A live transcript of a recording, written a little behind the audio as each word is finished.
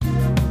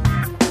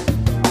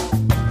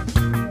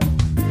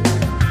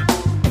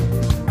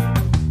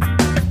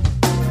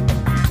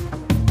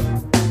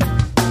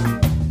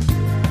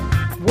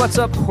What's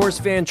up, horse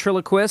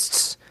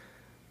ventriloquists?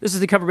 This is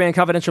the Cover Band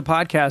Confidential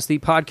Podcast, the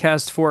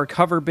podcast for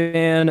cover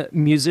band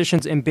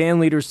musicians and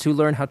band leaders to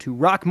learn how to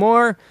rock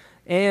more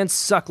and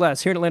suck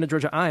less. Here in Atlanta,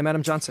 Georgia, I'm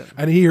Adam Johnson.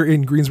 And here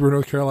in Greensboro,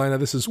 North Carolina,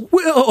 this is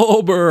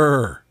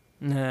Wilbur.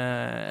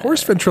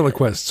 Horse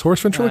ventriloquists.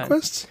 Horse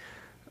ventriloquists?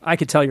 I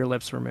could tell your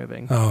lips were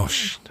moving. Oh,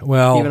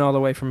 well. Even all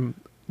the way from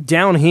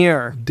down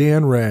here.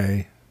 Dan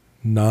Ray,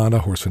 not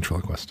a horse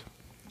ventriloquist.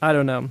 I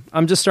don't know.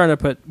 I'm just starting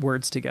to put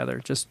words together.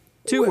 Just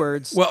two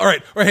words. Well, all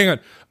right, hang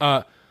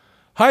on.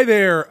 Hi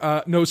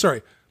there. No,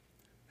 sorry.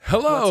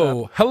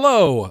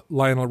 Hello,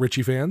 Lionel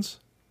Richie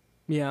fans.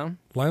 Yeah.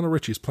 Lionel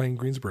Richie's playing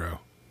Greensboro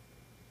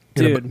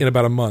Dude. in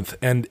about a month,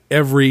 and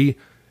every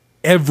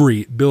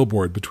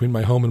billboard between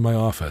my home and my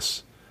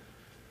office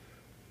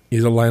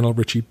is a Lionel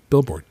Richie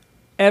billboard.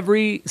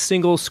 Every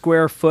single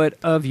square foot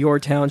of your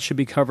town should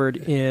be covered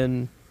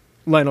in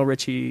Lionel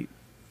Richie.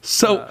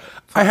 So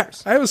I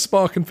have a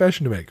small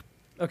confession to make.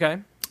 Okay.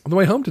 On the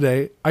way home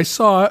today, I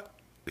saw,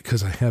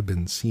 because I have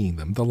been seeing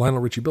them, the Lionel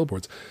Richie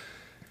billboards,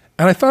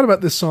 and I thought about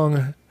this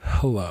song,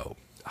 Hello.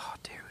 Oh,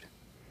 dude.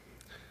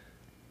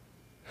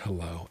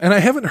 Hello. And I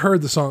haven't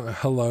heard the song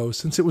Hello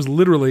since it was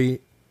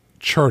literally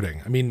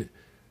charting. I mean,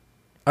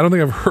 I don't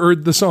think I've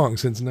heard the song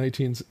since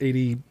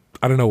 1980,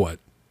 I don't know what.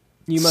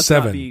 You must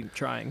Seven. not be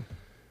trying.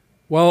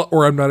 Well,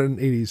 or I'm not an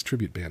 80s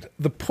tribute band.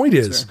 The point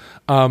is,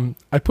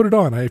 I put it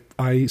on. I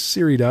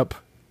Siri'd up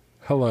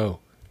Hello.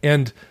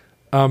 And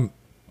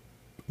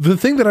the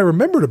thing that I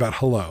remembered about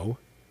Hello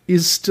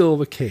is still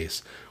the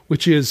case,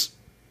 which is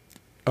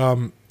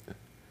that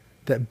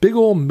big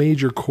old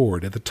major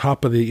chord at the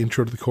top of the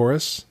intro to the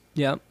chorus.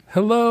 Yep.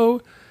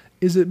 Hello,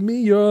 is it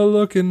me you're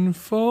looking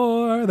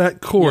for? That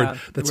chord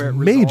that's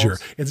major.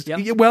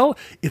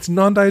 It's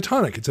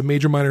non-diatonic. It's a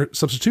major-minor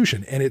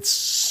substitution, and it's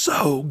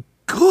so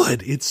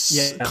good.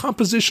 It's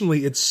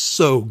compositionally, it's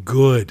so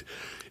good.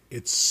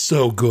 It's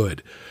so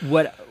good.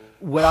 My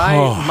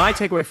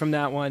takeaway from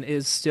that one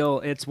is still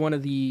it's one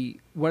of the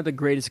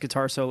greatest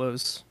guitar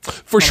solos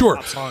for sure.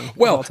 Pop song of all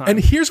Well, time. and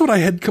here's what I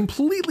had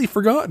completely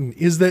forgotten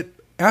is that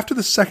after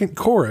the second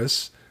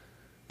chorus,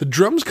 the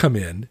drums come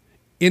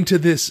into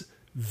this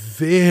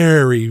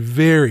very,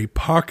 very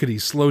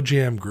pockety slow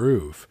jam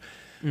groove,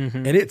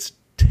 and it's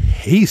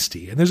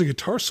tasty. And there's a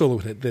guitar solo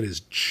in it that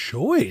is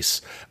choice.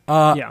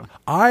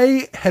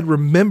 I had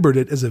remembered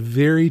it as a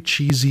very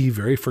cheesy,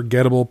 very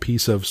forgettable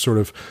piece of sort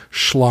of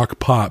schlock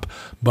pop,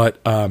 but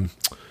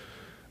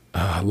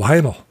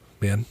Lionel,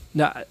 man.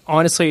 No,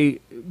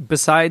 honestly,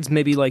 besides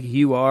maybe like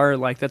You Are,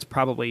 like that's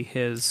probably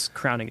his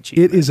crowning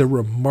achievement. It is a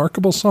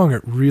remarkable song.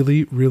 It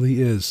really,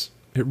 really is.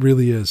 It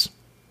really is.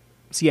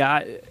 So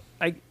yeah,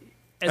 I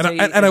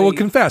will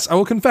confess,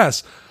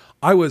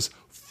 I was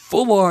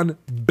full on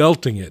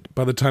belting it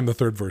by the time the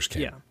third verse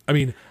came. Yeah. I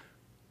mean,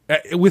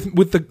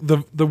 with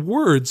the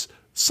words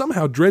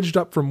somehow dredged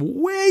up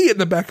from way in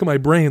the back of my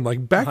brain,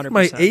 like back 100%. in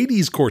my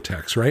 80s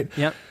cortex, right?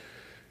 Yep.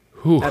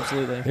 Whew.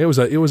 Absolutely. It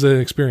was an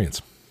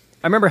experience.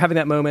 I remember having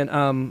that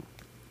moment,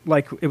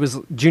 like it was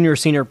junior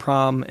senior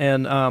prom,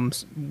 and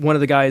one of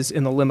the guys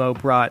in the limo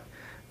brought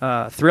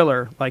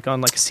Thriller like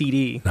on like a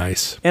CD.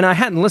 Nice. And I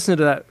hadn't listened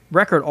to that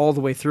record all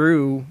the way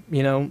through,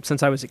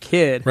 since I was a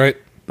kid. Right.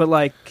 But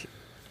like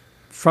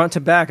front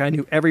to back, I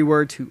knew every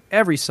word to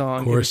every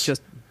song. It was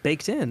just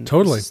baked in.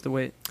 Totally. It's the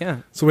way, yeah.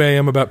 It's the way I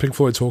am about Pink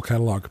Floyd's whole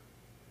catalog.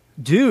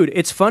 Dude,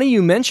 it's funny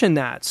you mentioned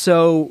that.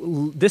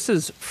 So this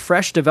is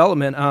fresh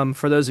development.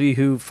 For those of you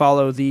who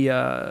follow the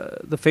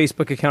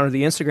Facebook account or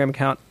the Instagram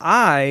account,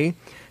 I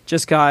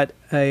just got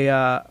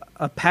a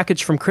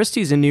package from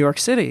Christie's in New York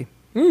City.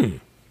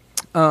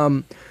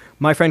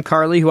 My friend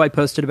Carly, who I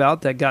posted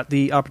about, that got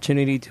the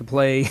opportunity to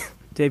play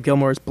Dave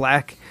Gilmour's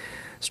Black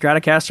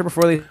Stratocaster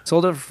before they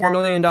sold it for $4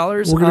 million.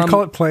 We're going to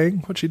call it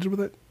playing. What she did with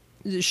it?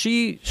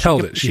 She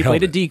held it. She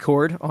played a D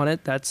chord on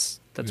it. That's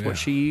what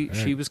she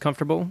was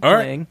comfortable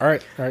playing. All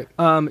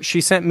right.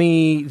 She sent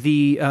me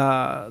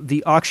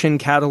the auction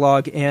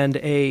catalog and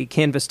a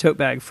canvas tote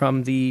bag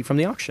from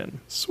the auction.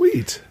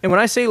 Sweet. And when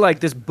I say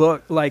like this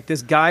book, like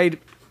this guide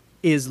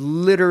is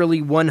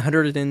literally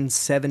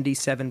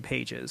 177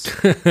 pages.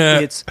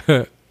 It's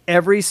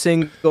every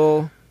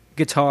single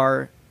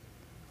guitar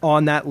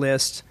on that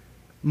list,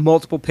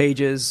 multiple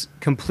pages,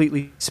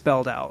 completely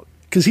spelled out.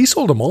 Because he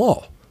sold them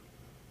all.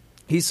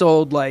 He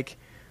sold like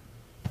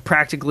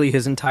practically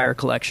his entire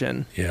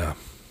collection. Yeah.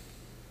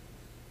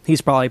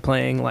 He's probably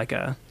playing like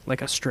a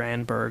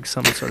Strandberg,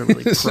 some sort of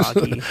really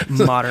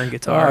proggy modern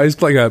guitar. He's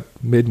playing a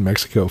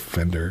mid-Mexico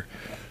Fender.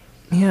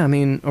 Yeah, I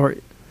mean, or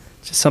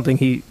just something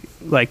you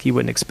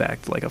wouldn't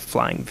expect, like a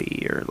Flying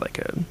V or like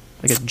a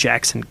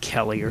Jackson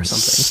Kelly or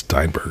something.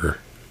 Steinberger.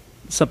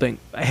 Something.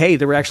 Hey,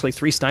 there were actually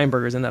 3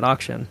 Steinbergers in that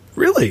auction.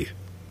 Really?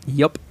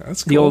 Yep.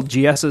 That's cool. The old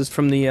GSs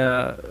from the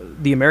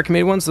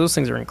American-made ones. Those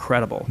things are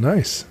incredible.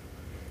 Nice.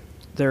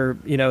 They're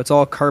it's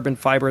all carbon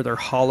fiber. They're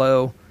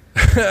hollow.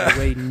 They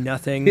weigh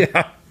nothing.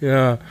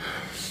 Yeah.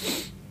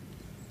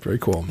 Very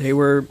cool. They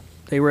were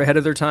ahead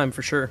of their time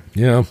for sure.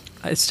 Yeah.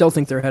 I still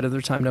think they're ahead of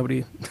their time.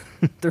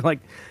 They're like,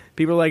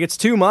 people are like, it's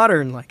too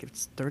modern. Like,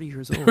 it's 30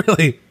 years old.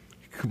 Really?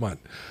 Come on.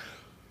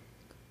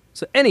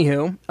 So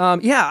anywho,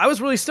 yeah, I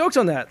was really stoked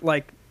on that.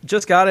 Like,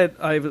 just got it.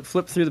 I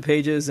flipped through the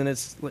pages, and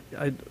it's,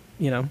 that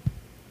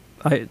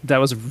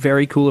was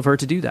very cool of her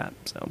to do that.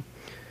 So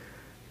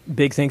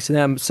big thanks to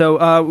them.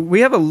 So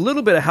we have a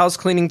little bit of house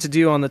cleaning to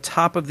do on the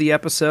top of the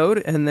episode,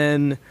 and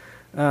then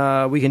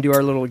we can do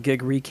our little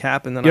gig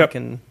recap, and then I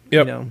can,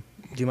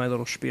 do my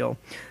little spiel.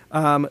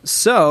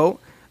 So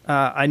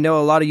I know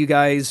a lot of you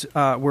guys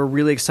were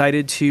really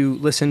excited to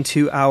listen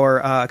to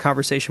our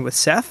conversation with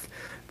Seth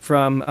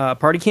from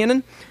Party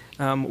Cannon.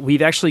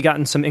 We've actually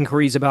gotten some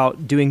inquiries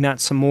about doing that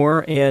some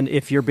more, and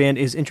if your band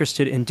is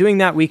interested in doing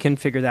that, we can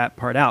figure that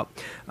part out.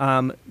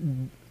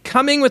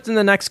 Coming within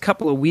the next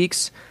couple of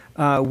weeks,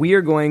 we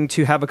are going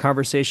to have a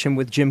conversation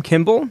with Jim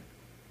Kimball.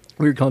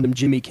 We were calling him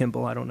Jimmy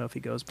Kimball. I don't know if he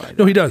goes by that.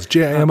 No, he does.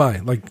 J-I-M-I,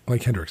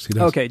 like Hendrix. He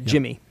does. Okay, yeah.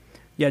 Jimmy.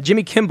 Yeah,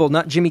 Jimmy Kimball,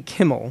 not Jimmy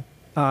Kimmel.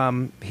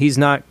 He's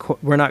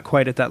not. We're not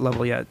quite at that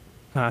level yet.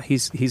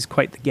 He's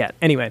quite the get.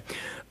 Anyway,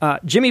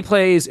 Jimmy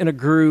plays in a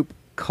group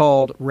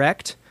called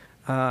Wrecked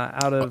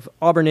out of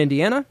Auburn,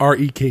 Indiana.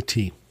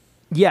 R-E-K-T.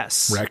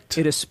 Yes. Wrecked.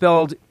 It is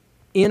spelled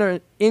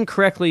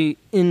incorrectly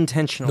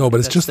intentionally. No, but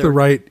it's just the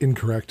right,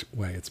 incorrect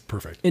way. It's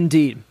perfect.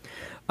 Indeed.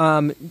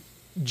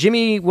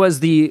 Jimmy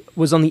was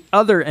on the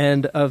other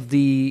end of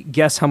the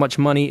guess how much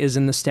money is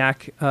in the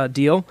stack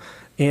deal.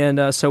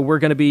 And so we're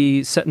going to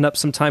be setting up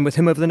some time with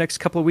him over the next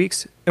couple of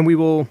weeks, and we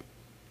will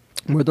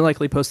more than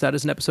likely post that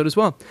as an episode as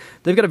well.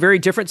 They've got a very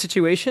different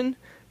situation,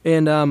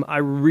 and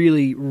I'm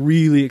really,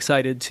 really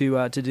excited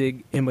to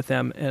dig in with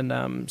them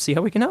and see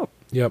how we can help.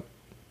 Yep.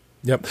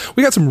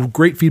 We got some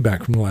great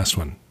feedback from the last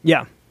one.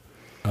 Yeah.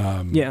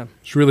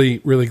 It's really,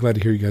 really glad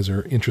to hear you guys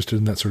are interested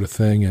in that sort of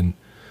thing. And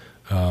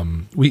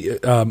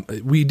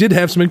we did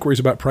have some inquiries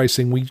about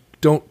pricing. We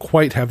don't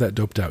quite have that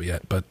doped out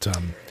yet, but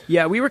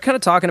yeah, we were kind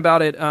of talking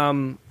about it.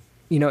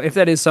 If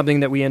that is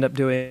something that we end up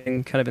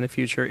doing kind of in the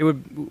future, it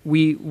would.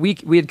 We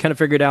had kind of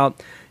figured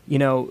out.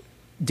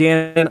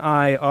 Dan and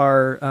I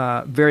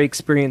are very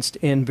experienced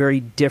in very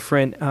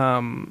different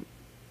kind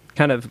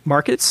of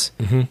markets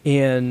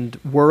and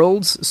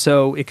worlds.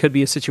 So it could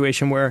be a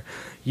situation where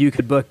you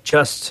could book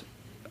just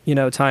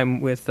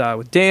time with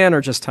Dan,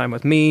 or just time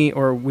with me,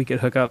 or we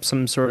could hook up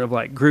some sort of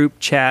like group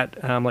chat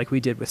like we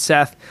did with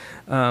Seth.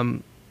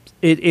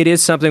 It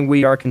is something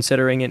we are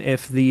considering, and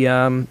if the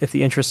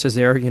interest is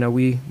there,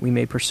 we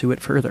may pursue it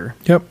further.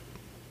 Yep.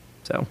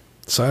 So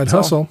side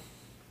hustle.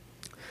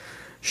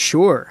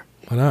 Sure.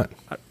 Why not?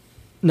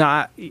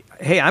 Nah.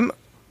 Hey,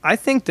 I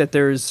think that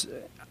there's,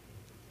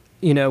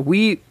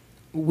 we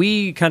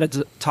kind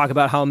of talk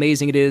about how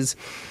amazing it is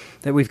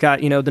that we've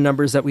got the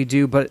numbers that we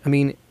do, but I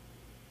mean,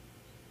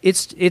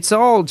 it's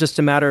all just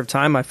a matter of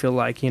time. I feel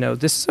like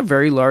this is a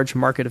very large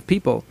market of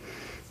people.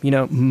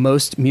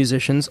 Most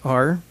musicians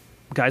are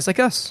guys like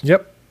us.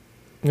 Yep.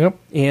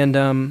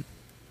 And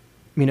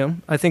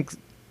I think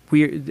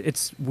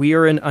we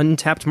are an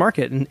untapped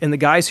market, and the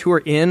guys who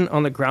are in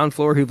on the ground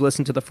floor who've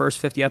listened to the first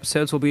 50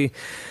 episodes will be,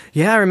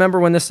 I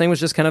remember when this thing was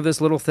just kind of this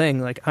little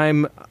thing. Like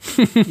I'm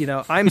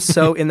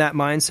so in that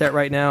mindset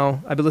right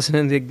now. I've been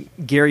listening to the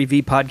Gary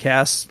V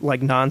podcast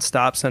like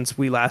nonstop since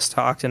we last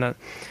talked, and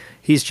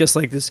he's just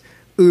like this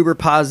uber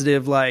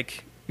positive,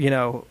 like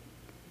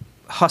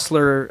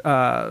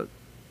hustler.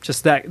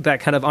 Just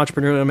that kind of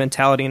entrepreneurial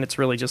mentality, and it's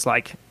really just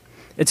like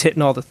it's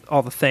hitting all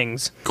the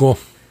things. Cool.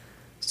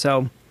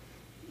 So,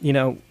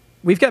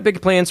 we've got big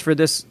plans for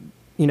this.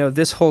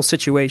 This whole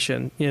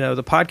situation.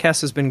 The podcast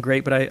has been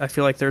great, but I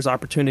feel like there's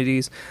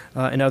opportunities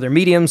in other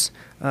mediums.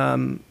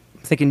 I'm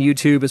thinking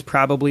YouTube is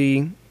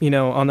probably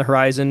on the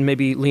horizon,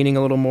 maybe leaning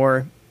a little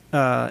more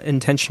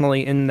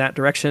intentionally in that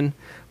direction,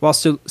 while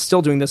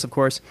still doing this, of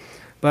course.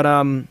 But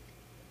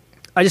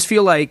I just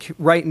feel like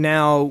right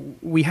now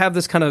we have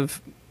this kind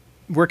of.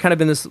 We're kind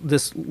of in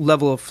this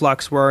level of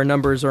flux where our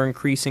numbers are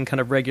increasing kind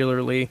of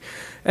regularly,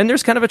 and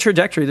there's kind of a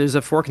trajectory. There's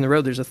a fork in the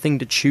road. There's a thing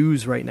to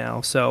choose right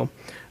now. So,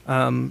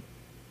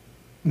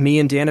 me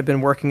and Dan have been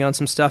working on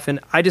some stuff,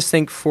 and I just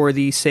think for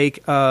the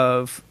sake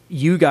of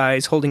you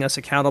guys holding us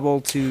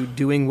accountable to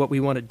doing what we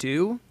want to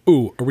do.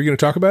 Ooh, are we going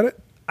to talk about it?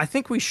 I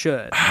think we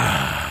should.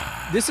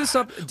 This is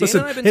something.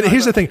 Listen, and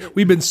here's the thing: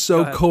 we've been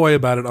so coy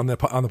about it on the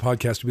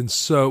podcast.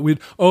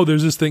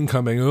 There's this thing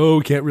coming. Oh,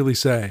 we can't really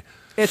say.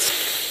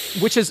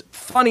 Which is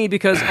funny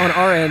because on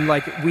our end,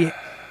 like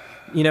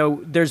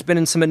there's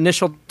been some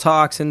initial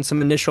talks and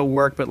some initial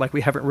work, but like we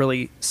haven't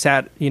really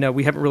sat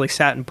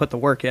and put the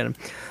work in.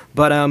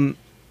 But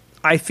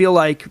I feel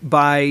like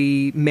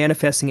by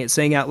manifesting it,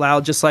 saying out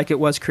loud, just like it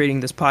was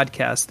creating this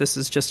podcast, this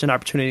is just an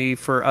opportunity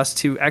for us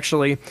to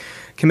actually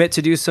commit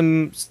to do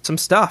some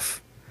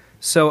stuff.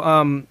 So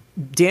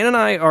Dan and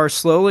I are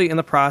slowly in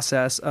the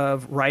process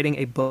of writing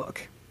a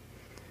book.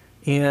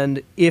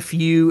 And if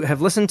you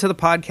have listened to the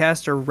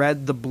podcast or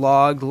read the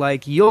blog,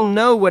 like you'll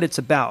know what it's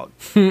about.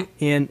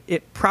 And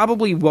it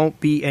probably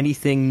won't be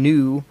anything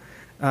new.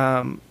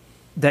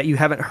 that you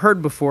haven't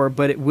heard before,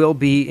 but it will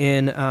be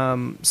in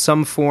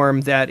some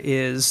form that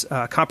is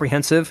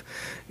comprehensive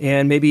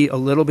and maybe a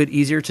little bit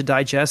easier to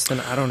digest than,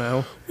 I don't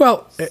know,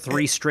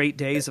 3 straight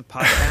days of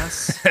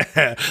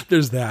podcasts.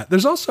 There's that.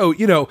 There's also,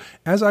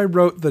 as I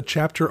wrote the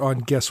chapter on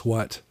Guess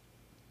What?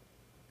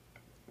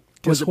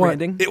 Was it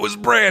branding? It was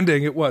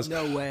branding. It was.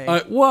 No way.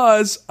 It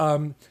was.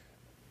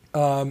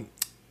 There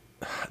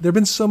have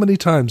been so many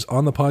times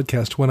on the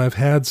podcast when I've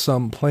had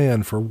some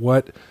plan for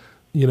what,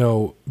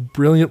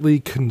 brilliantly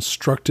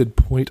constructed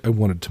point I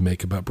wanted to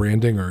make about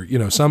branding,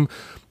 or, some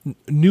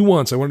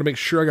nuance I wanted to make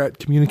sure I got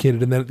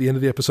communicated. And then at the end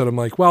of the episode, I'm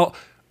like, well,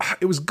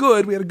 it was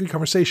good. We had a good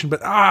conversation,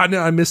 but no,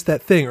 I missed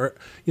that thing. Or,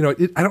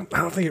 I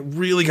don't think it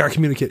really got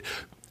communicated.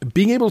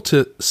 Being able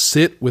to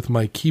sit with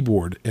my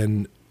keyboard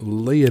and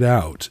lay it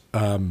out,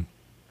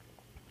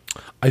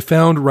 I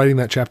found writing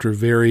that chapter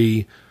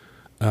very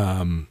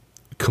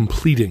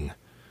completing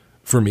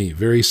for me,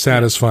 very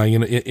satisfying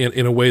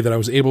in a way that I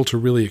was able to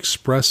really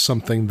express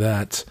something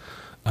that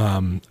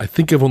I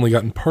think I've only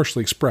gotten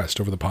partially expressed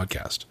over the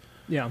podcast.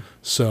 Yeah.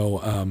 So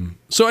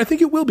I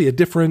think it will be a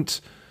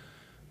different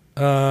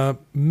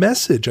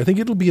message. I think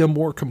it'll be a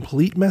more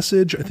complete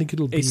message. I think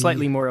it'll be a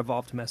slightly more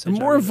evolved message. A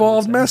more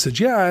evolved message.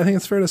 Yeah, I think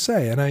it's fair to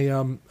say. And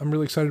I'm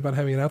really excited about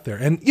having it out there.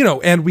 And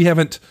and we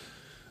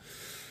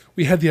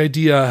had the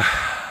idea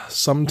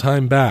some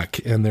time back,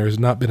 and there's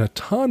not been a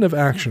ton of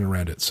action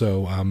around it.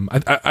 So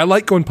I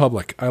like going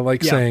public. I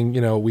like saying,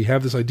 we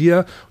have this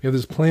idea, we have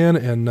this plan,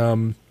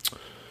 and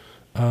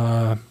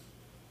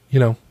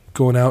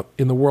going out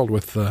in the world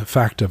with the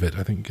fact of it,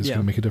 I think is going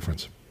to make a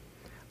difference.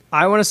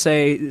 I want to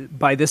say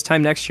by this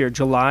time next year,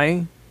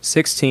 July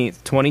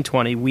 16th,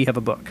 2020, we have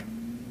a book.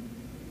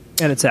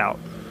 And it's out.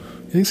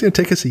 You think it's going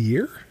to take us a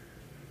year?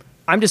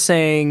 I'm just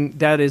saying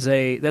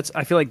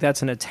I feel like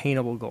that's an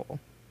attainable goal.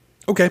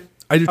 Okay.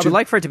 I would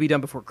like for it to be done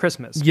before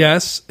Christmas.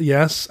 Yes.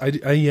 Yeah,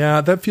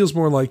 that feels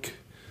more like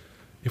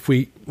if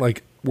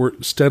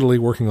we're steadily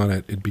working on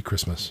it, it'd be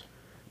Christmas.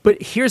 But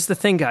here's the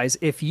thing, guys.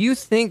 If you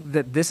think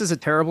that this is a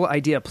terrible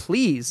idea,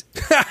 please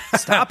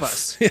stop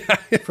us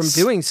from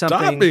doing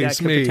something that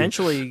could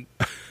potentially,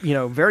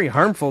 very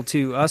harmful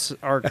to us,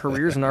 our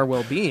careers, and our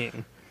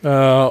well-being.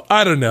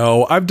 I don't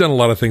know. I've done a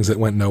lot of things that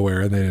went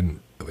nowhere, and they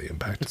didn't really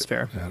impact it. It's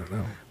fair. I don't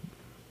know.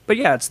 But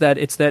yeah, it's that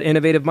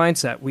innovative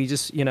mindset. We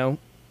just,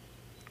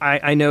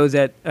 I know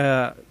that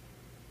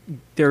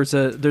there's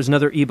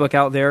another ebook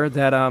out there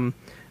that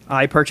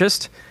I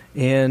purchased.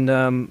 And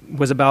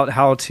was about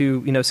how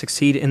to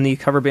succeed in the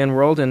cover band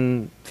world,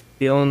 and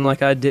feeling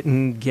like I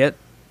didn't get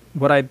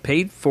what I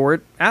paid for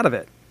it out of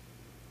it,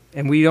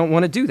 and we don't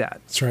want to do that.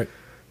 That's right.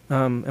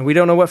 And we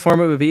don't know what form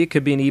it would be. It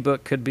could be an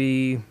ebook, could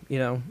be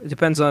it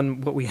depends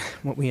on what we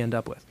end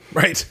up with.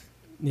 Right.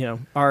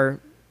 I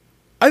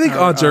think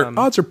odds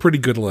are pretty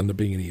good. It'll end up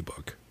being an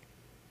ebook.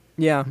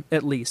 Yeah,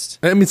 at least.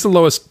 I mean, it's the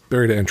lowest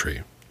barrier to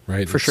entry,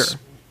 right? For sure.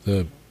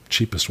 The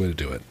cheapest way to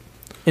do it.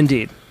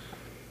 Indeed.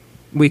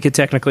 We could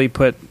technically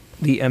put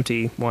the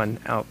empty one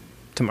out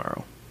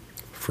tomorrow.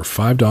 For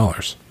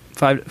 $5.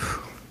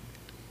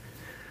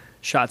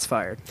 Shots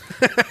fired.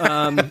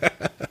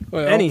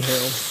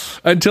 Anywho.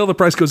 Until the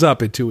price goes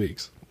up in 2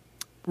 weeks.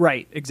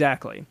 Right,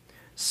 exactly.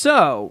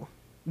 So,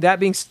 that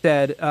being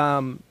said,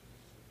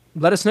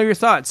 let us know your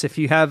thoughts. If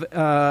you have,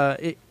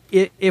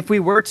 if we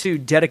were to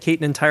dedicate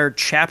an entire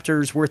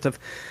chapter's worth of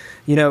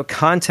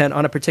content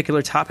on a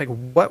particular topic,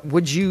 what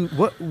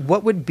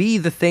would be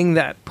the thing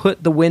that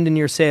put the wind in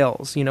your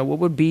sails? What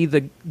would be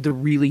the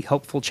really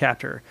helpful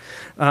chapter?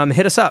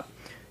 Hit us up.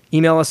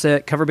 Email us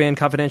at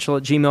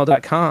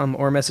coverbandconfidential@gmail.com,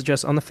 or message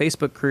us on the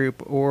Facebook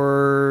group,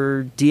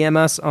 or DM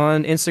us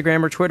on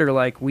Instagram or Twitter.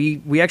 Like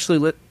we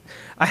actually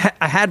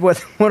I had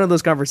one of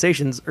those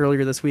conversations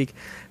earlier this week.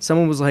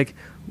 Someone was like,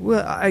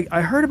 well,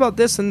 I heard about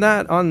this and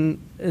that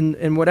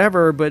and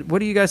whatever, but what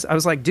do you guys, I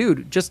was like,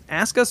 dude, just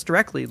ask us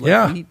directly.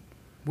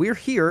 We're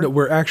here. No,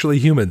 we're actually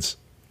humans.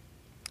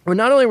 Well,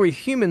 not only are we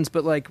humans,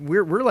 but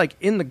we're like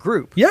in the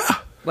group. Yeah.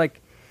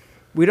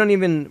 We're not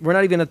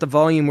even at the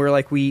volume where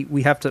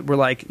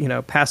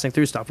we're passing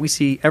through stuff. We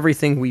see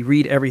everything, we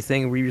read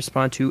everything, we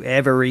respond to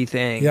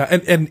everything. Yeah.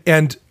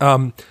 And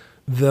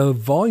the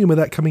volume of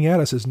that coming at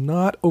us is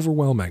not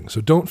overwhelming. So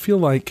don't feel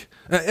like,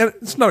 and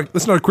that's not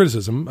a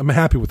criticism. I'm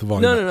happy with the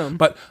volume.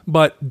 No.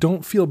 But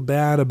don't feel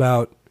bad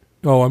about,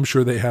 I'm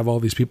sure they have all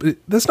these people.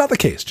 That's not the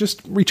case.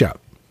 Just reach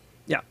out.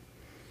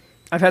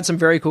 I've had some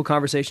very cool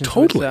conversations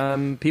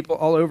with people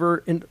all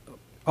over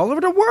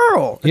the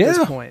world at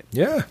this point.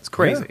 Yeah. It's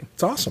crazy. Yeah,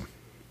 it's awesome.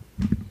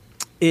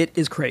 It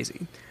is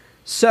crazy.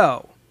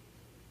 So,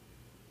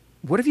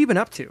 what have you been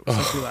up to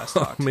since we last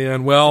talked? Oh,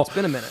 man. Well, it's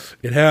been a minute.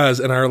 It has.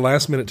 And our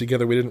last minute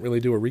together, we didn't really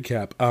do a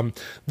recap.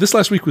 This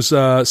last week was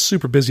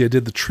super busy. I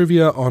did the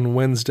trivia on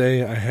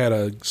Wednesday. I had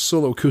a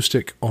solo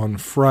acoustic on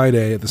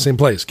Friday at the same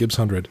place, Gibbs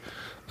 100.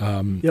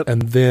 Yep.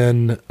 And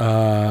then...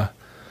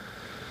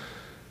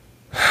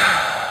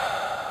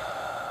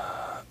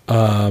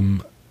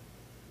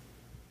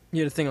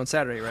 You had a thing on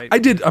Saturday, right? I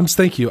did.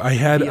 Thank you. I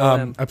had.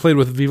 BLM. I played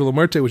with Viva La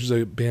Muerte, which is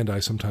a band I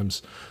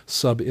sometimes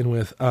sub in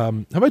with.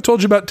 Have I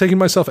told you about taking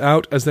myself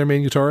out as their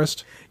main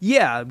guitarist?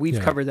 Yeah, we've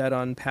covered that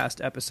on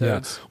past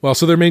episodes. Yeah. Well,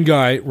 so their main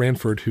guy,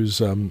 Ranford,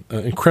 who's an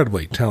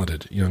incredibly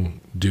talented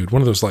young dude,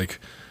 one of those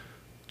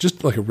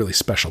just like a really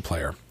special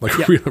player,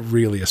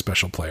 really a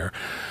special player,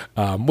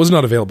 was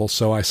not available.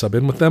 So I sub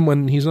in with them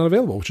when he's not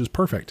available, which is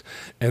perfect.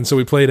 And so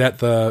we played at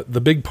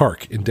the Big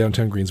Park in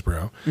downtown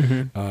Greensboro.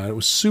 It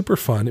was super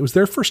fun. It was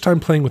their first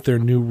time playing with their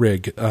new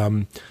rig.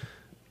 The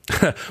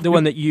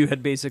one that you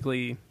had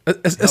basically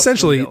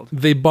essentially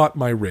they bought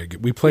my rig.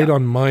 We played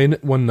on mine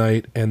one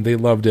night and they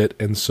loved it,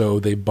 and so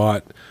they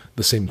bought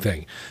the same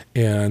thing.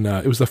 And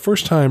it was the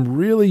first time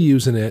really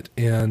using it,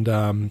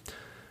 and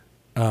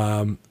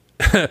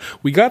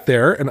we got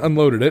there and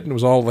unloaded it, and it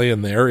was all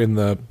laying there in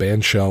the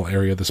band shell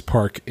area of this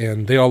park,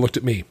 and they all looked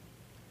at me.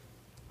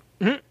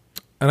 And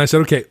I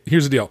said, okay,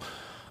 here's the deal.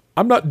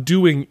 I'm not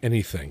doing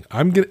anything.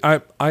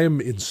 I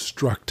am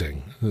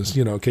instructing.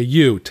 Okay,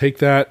 you take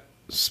that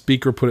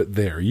speaker, put it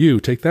there. You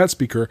take that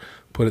speaker,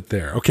 put it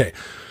there. Okay.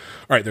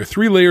 All right, there are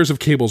 3 layers of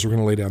cables we're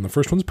going to lay down. The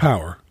first one's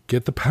power.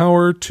 Get the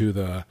power to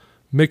the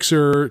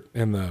mixer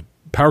and the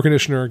power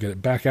conditioner, get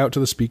it back out to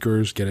the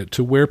speakers, get it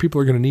to where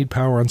people are going to need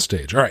power on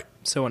stage. All right.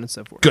 So on and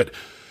so forth. Good.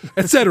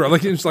 Etc.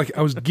 It's like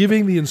I was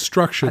giving the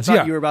instructions. I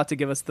thought you were about to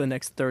give us the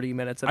next 30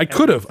 minutes of I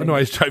could have. No,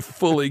 I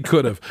fully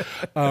could have.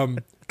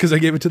 Because I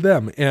gave it to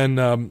them. And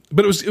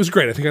but it was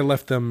great. I think I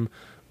left them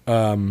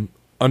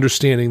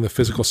understanding the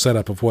physical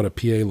setup of what a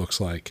PA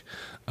looks like.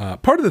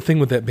 Part of the thing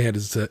with that band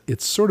is that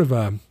it's sort of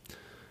a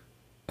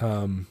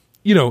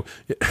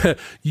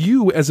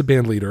you as a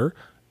band leader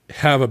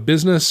have a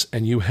business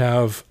and you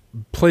have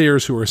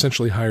players who are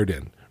essentially hired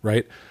in,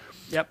 right?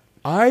 Yep.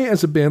 I,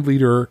 as a band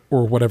leader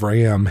or whatever I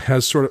am,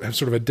 have sort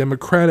of a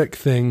democratic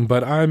thing,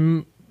 but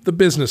I'm the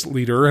business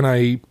leader and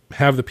I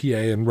have the PA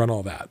and run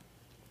all that.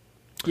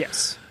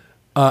 Yes.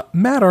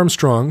 Matt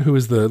Armstrong, who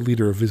is the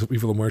leader of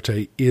Viva La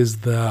Muerte,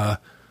 is the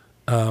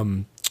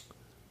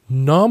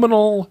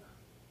nominal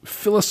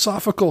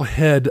philosophical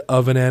head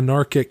of an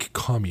anarchic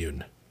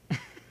commune.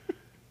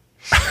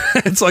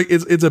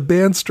 It's a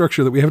band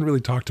structure that we haven't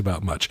really talked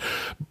about much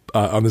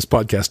on this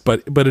podcast,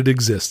 but it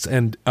exists,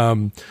 and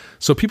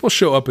so people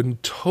show up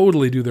and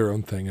totally do their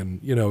own thing,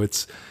 and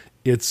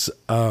it's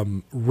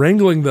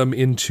wrangling them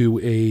into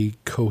a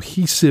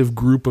cohesive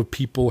group of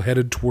people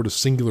headed toward a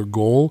singular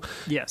goal.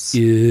 Yes,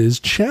 is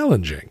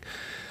challenging,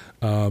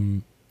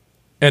 and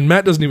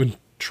Matt doesn't even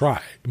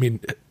try. I mean.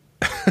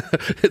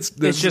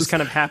 It's just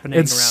kind of happening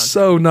it's around.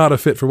 So not a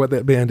fit for what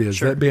that band is.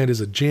 Sure. That band is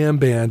a jam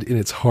band in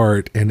its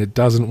heart, and it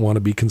doesn't want to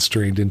be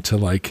constrained into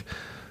like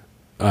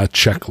a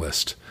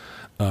checklist.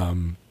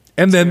 And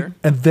then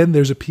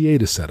there's a PA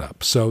to set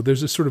up. So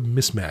there's a sort of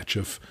mismatch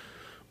of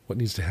what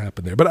needs to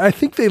happen there. But I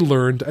think they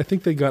learned. I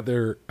think they got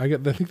I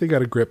think they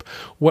got a grip.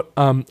 What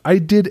I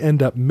did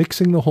end up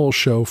mixing the whole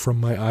show from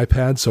my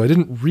iPad, so I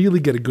didn't really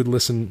get a good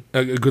lesson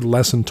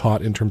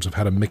taught in terms of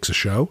how to mix a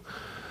show.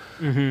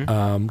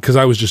 Because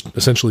I was just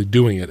essentially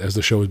doing it as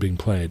the show was being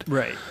played.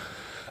 Right.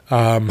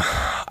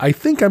 I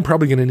think I'm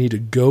probably going to need to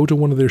go to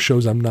one of their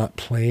shows I'm not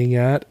playing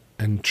at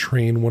and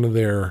train one of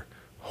their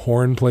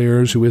horn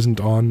players who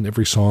isn't on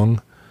every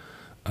song.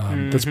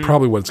 That's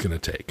probably what it's going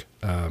to take.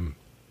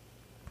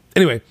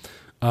 Anyway,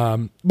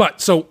 but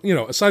so,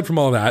 aside from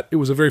all that, it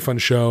was a very fun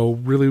show.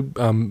 Really,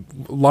 a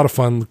lot of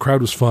fun. The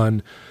crowd was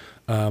fun.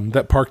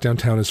 That park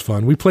downtown is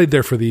fun. We played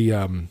there for the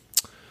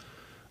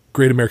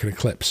Great American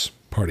Eclipse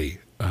party.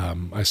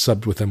 I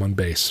subbed with them on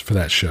bass for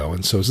that show,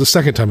 and so it was the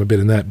second time I've been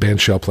in that band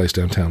shell place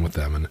downtown with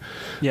them, and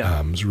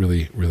it was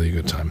really, really a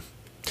good time.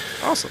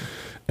 Awesome.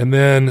 And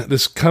then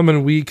this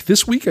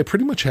week I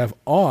pretty much have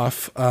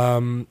off,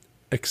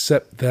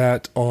 except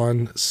that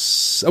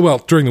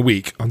during the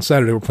week on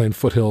Saturday we're playing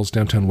Foothills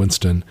downtown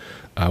Winston,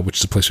 which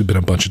is a place we've been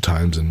a bunch of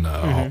times and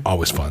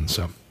always fun.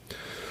 So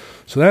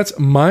that's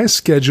my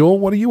schedule.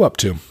 What are you up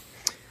to?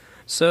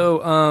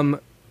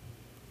 So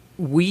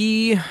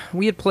we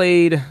had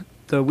played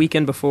the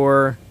weekend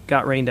before,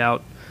 got rained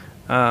out,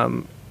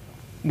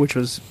 which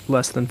was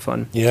less than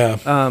fun. Yeah.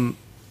 And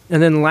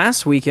then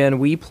last weekend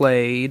we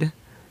played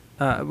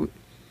the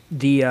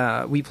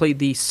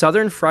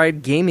Southern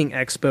Fried Gaming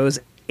Expo's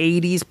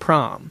 80s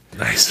prom.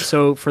 Nice.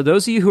 So for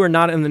those of you who are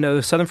not in the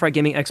know, Southern Fried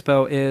Gaming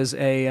Expo is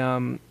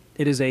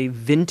a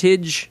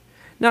vintage,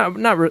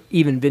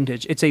 even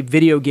vintage. It's a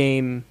video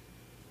game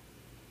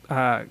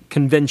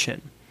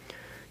convention.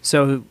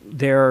 So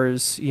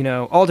there's,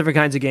 all different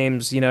kinds of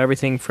games,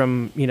 everything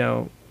from,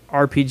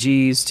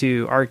 RPGs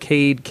to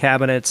arcade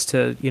cabinets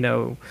to,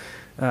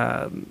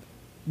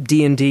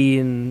 D&D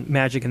and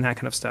Magic and that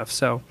kind of stuff.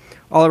 So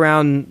all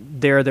around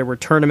there were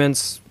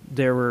tournaments,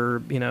 there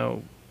were,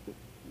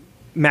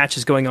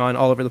 matches going on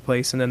all over the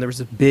place. And then there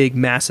was a big,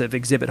 massive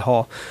exhibit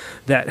hall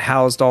that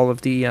housed all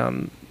of the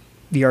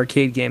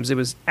arcade games. It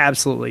was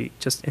absolutely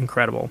just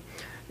incredible.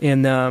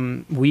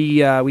 And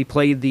we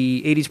played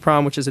the 80s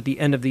prom, which is at the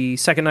end of the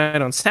second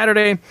night on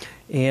Saturday.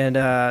 And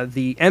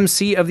the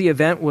MC of the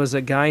event was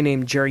a guy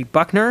named Jerry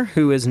Buckner,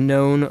 who is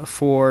known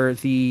for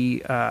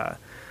the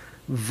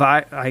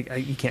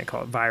you can't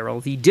call it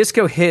viral, the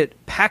disco hit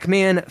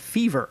Pac-Man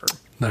Fever.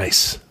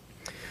 Nice.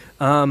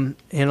 And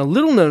a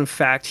little known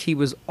fact, he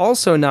was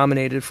also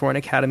nominated for an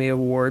Academy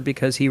Award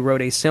because he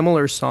wrote a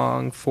similar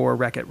song for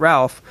Wreck-It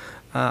Ralph.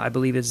 I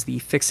believe it's the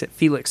Fix It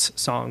Felix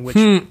song, which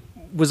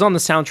was on the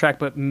soundtrack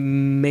but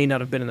may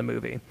not have been in the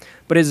movie.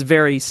 But is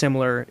very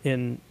similar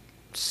in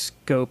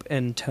scope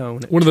and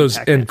tone. One of those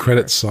Pac-Man end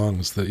credit Fever.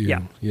 songs that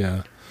you...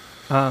 Yeah.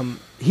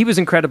 He was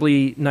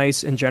incredibly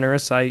nice and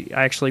generous. I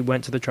actually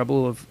went to the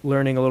trouble of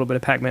learning a little bit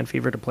of Pac-Man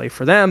Fever to play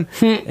for them.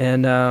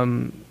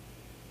 And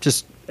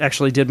just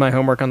actually did my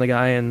homework on the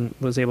guy and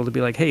was able to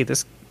be like, hey,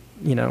 this,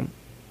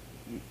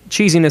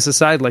 cheesiness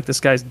aside, like, this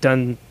guy's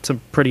done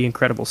some pretty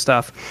incredible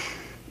stuff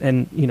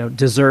and,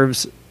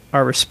 deserves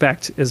our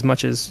respect as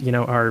much as,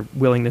 our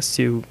willingness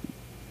to,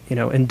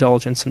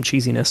 indulge in some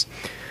cheesiness.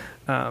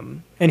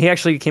 And he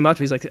actually came up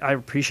to me, he's like, I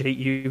appreciate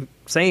you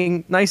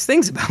saying nice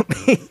things about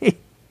me.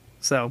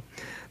 So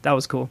that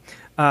was cool.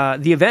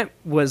 The event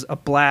was a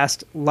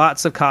blast.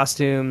 Lots of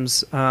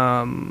costumes.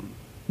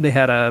 They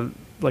had a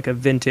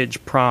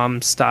vintage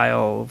prom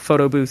style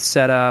photo booth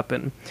set up.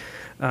 And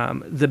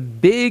the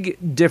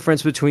big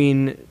difference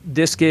between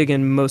this gig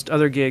and most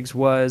other gigs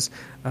was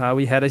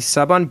we had a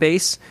sub on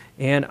bass,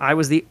 and I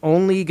was the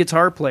only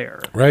guitar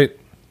player. Right.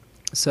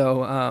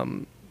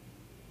 So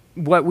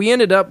what we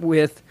ended up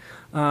with,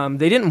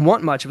 they didn't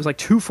want much. It was like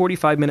 2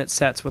 45-minute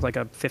sets with like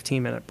a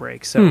 15-minute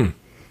break. So,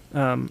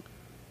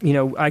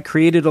 I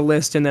created a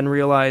list and then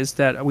realized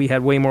that we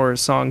had way more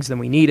songs than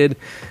we needed.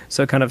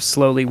 So kind of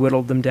slowly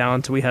whittled them down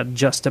until we had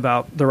just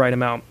about the right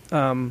amount.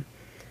 And,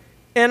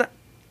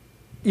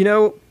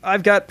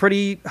 I've got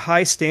pretty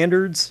high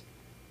standards.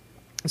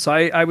 So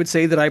I would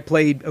say that I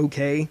played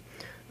okay.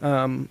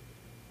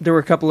 There were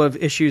a couple of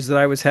issues that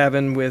I was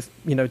having with,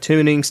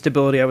 tuning,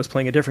 stability. I was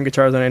playing a different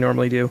guitar than I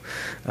normally do,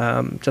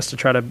 just to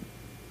try to,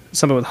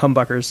 something with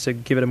humbuckers to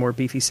give it a more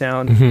beefy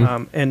sound.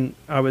 And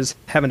I was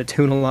having to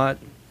tune a lot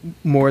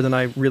more than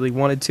I really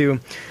wanted to.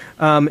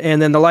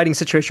 And then the lighting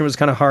situation was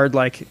kind of hard.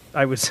 Like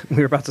we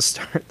were about to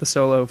start the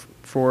solo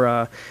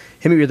for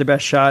Hit Me With Your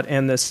Best Shot,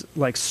 and this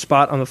like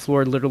spot on the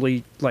floor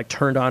literally like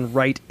turned on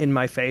right in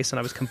my face, and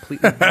I was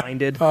completely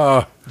blinded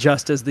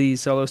just as the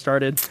solo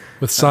started.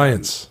 With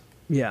science.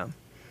 Yeah.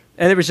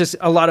 And there was just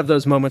a lot of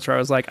those moments where I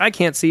was like, I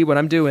can't see what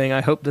I'm doing.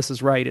 I hope this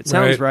is right. It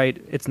sounds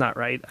right. It's not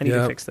right. I need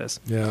to fix this.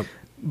 Yeah.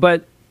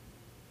 But,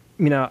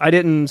 I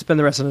didn't spend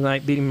the rest of the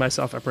night beating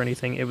myself up or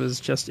anything. It was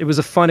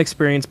a fun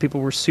experience. People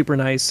were super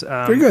nice.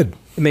 Very good.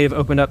 It may have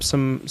opened up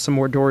some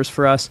more doors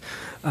for us.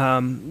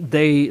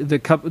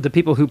 The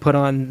people who put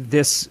on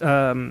this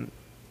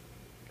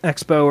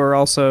expo are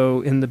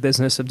also in the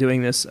business of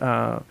doing this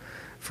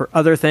for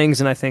other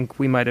things. And I think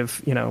we might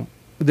have,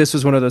 this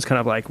was one of those kind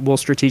of like, we'll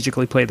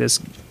strategically play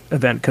this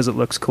event because it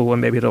looks cool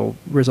and maybe it'll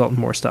result in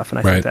more stuff. And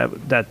I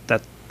think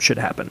that should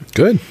happen.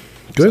 Good.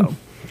 So.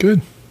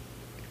 Good.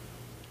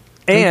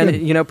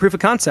 And, proof of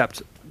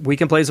concept, we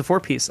can play as a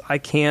 4-piece. I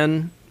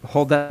can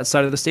hold that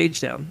side of the stage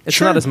down. It's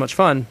not as much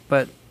fun,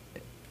 but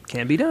it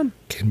can be done.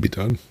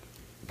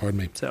 Pardon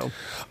me. So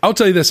I'll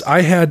tell you this.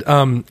 I had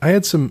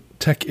some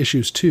tech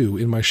issues too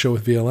in my show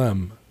with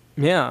VLM.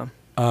 Yeah.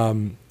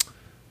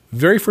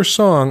 Very first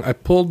song, I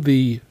pulled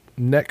the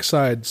neck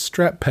side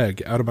strap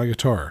peg out of my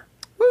guitar.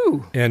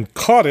 Woo! And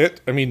caught it.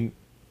 I mean,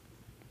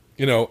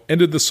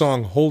 ended the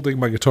song holding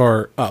my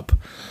guitar up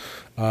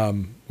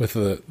with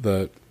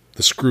the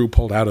screw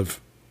pulled out of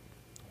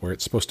where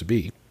it's supposed to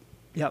be.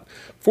 Yep.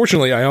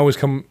 Fortunately, I always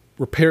come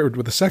repaired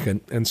with a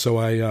second, and so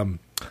I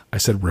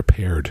said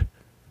repaired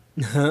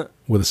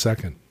with a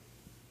second.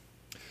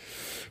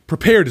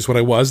 Prepared is what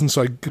I was, and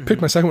so I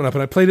picked my second one up,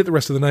 and I played it the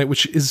rest of the night,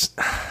 which is...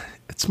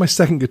 It's my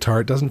second guitar.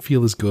 It doesn't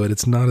feel as good.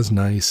 It's not as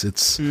nice.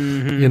 It's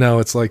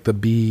it's like the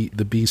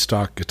B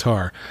stock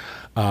guitar.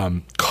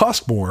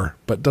 Cost more,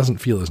 but doesn't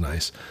feel as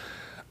nice.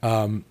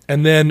 And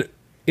then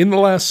in the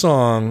last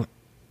song,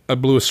 I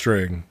blew a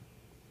string.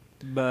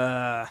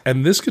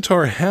 And this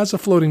guitar has a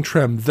floating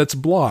trem that's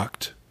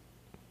blocked.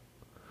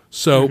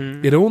 So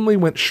it only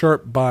went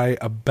sharp by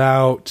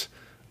about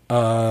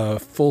a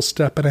full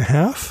step and a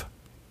half.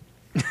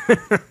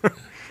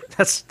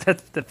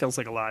 That feels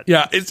like a lot.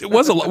 Yeah, it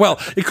was a lot. Well,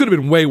 it could have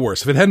been way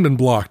worse if it hadn't been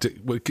blocked.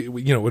 It would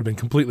have been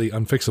completely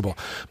unfixable.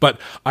 But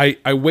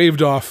I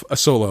waved off a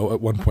solo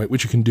at one point,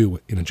 which you can do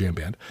in a jam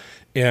band,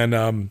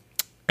 and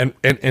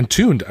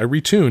tuned. I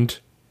retuned,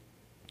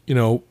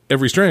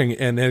 every string,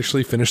 and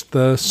actually finished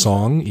the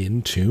song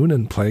in tune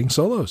and playing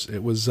solos.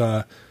 It was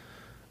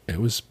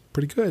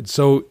pretty good.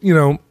 So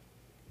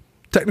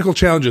technical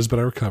challenges, but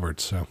I recovered.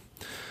 So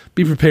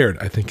be prepared,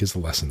 I think, is the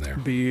lesson there.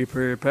 Be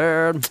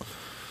prepared.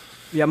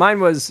 Yeah, mine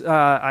was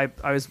I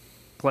was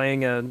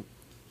playing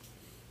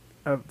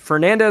a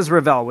Fernandez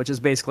Ravel, which is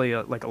basically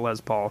like a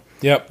Les Paul.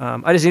 Yep.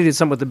 I just needed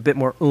something with a bit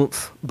more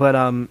oomph, but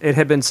it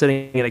had been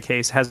sitting in a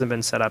case, hasn't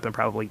been set up in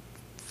probably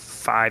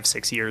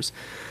 5-6 years.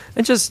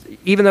 And just,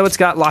 even though it's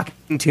got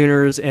locking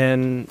tuners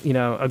and, you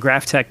know, a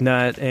GraphTech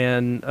nut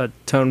and a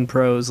Tone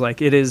Pros,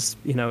 like it is,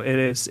 you know,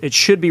 it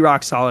should be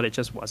rock solid. It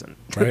just wasn't.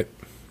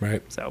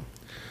 Right. So.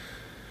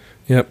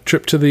 Yep.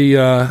 Trip to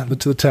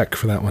the tech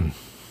for that one.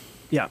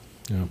 Yeah.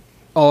 Yeah.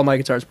 All of my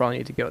guitars probably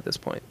need to go at this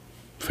point.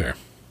 Fair.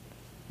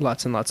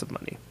 Lots and lots of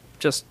money.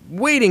 Just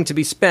waiting to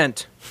be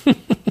spent.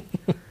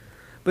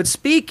 But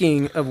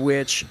speaking of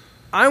which,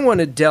 I want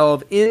to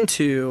delve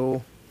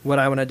into what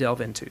I want to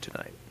delve into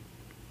tonight.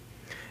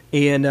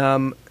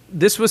 And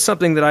this was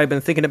something that I've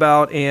been thinking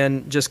about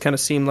and just kind of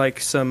seemed like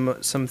some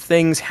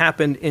things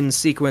happened in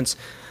sequence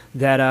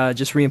that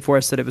just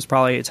reinforced that it was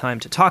probably a time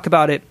to talk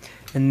about it.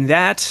 And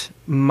that,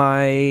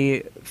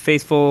 my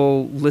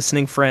faithful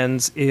listening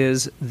friends,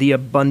 is the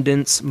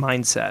abundance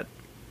mindset.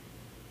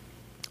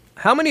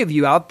 How many of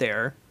you out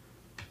there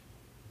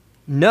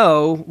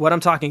know what I'm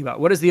talking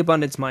about? What is the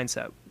abundance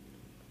mindset?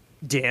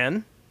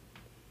 Dan?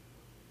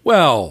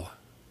 Well,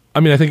 I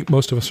mean, I think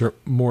most of us are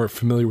more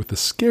familiar with the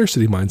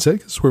scarcity mindset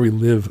because it's where we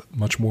live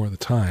much more of the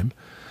time.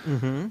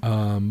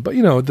 Mm-hmm. But,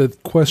 you know, the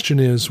question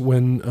is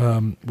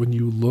when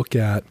you look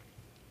at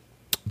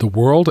the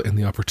world and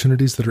the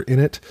opportunities that are in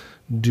it,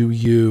 do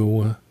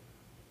you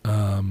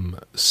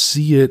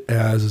see it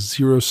as a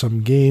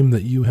zero-sum game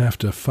that you have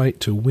to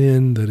fight to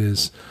win that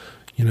is,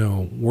 you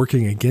know,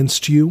 working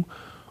against you?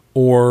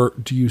 Or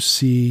do you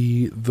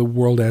see the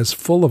world as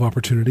full of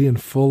opportunity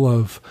and full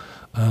of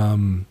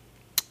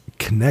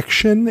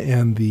connection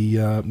and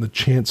the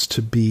chance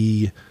to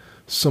be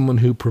someone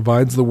who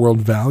provides the world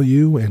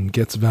value and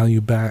gets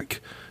value back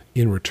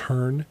in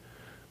return?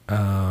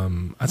 I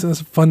think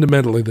that's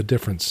fundamentally the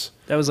difference.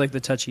 That was like the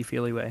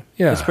touchy-feely way.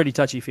 Yeah. It's pretty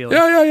touchy-feely.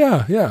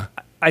 Yeah.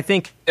 I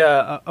think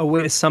a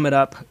way to sum it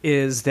up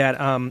is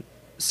that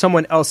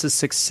someone else's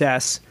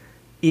success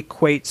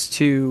equates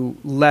to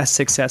less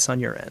success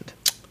on your end.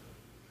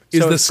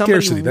 Is so the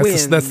scarcity.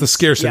 That's the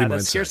scarcity mindset. Yeah,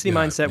 the scarcity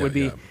mindset would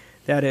be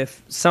that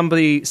if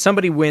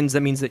somebody wins,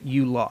 that means that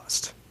you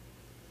lost.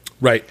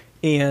 Right.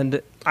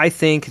 And I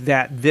think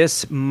that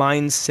this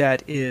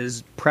mindset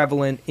is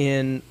prevalent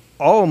in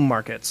all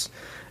markets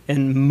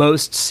and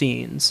most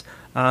scenes,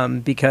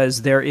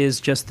 because there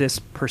is just this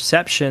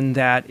perception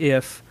that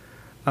if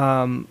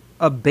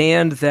a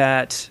band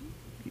that,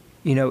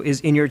 you know,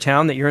 is in your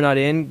town that you're not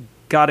in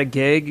got a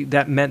gig,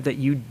 that meant that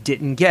you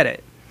didn't get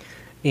it.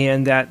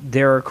 And that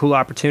there are cool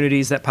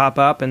opportunities that pop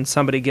up and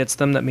somebody gets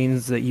them, that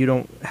means that you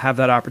don't have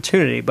that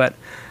opportunity. But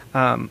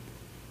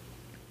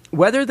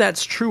whether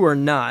that's true or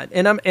not,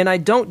 and I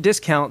don't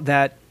discount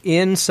that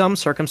in some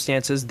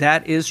circumstances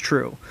that is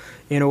true.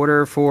 In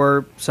order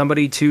for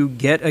somebody to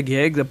get a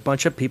gig, a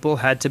bunch of people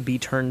had to be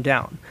turned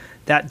down.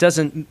 That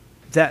doesn't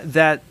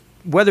that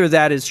whether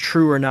that is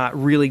true or not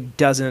really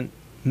doesn't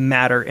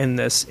matter in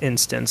this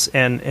instance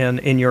and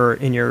in your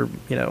you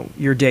know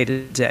your day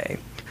to day.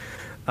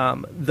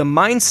 The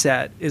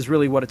mindset is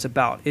really what it's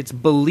about. It's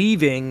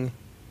believing,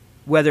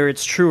 whether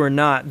it's true or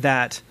not,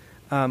 that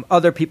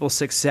other people's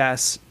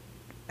success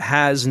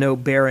has no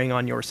bearing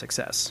on your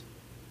success.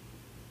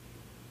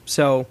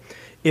 So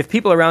if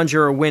people around you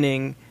are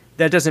winning,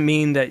 that doesn't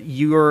mean that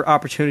your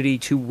opportunity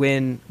to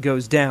win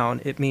goes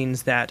down. It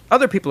means that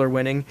other people are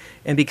winning,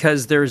 and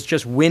because there's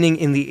just winning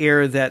in the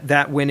air,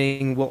 that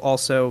winning will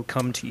also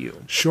come to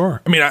you.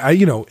 Sure. I mean,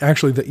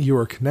 actually that you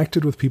are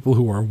connected with people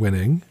who are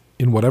winning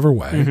in whatever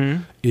way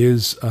mm-hmm.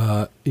 is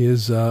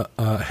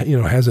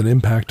has an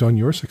impact on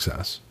your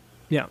success.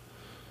 Yeah.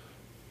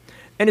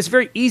 And it's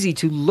very easy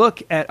to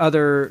look at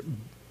other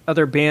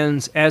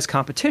bands as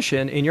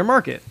competition in your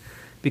market,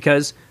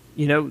 because,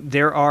 you know,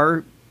 there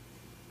are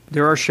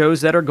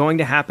shows that are going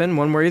to happen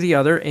one way or the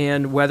other,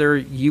 and whether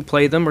you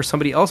play them or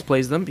somebody else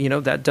plays them, you know,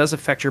 that does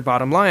affect your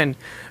bottom line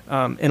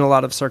in a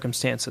lot of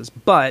circumstances.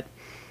 But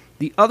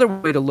the other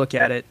way to look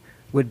at it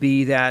would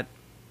be that,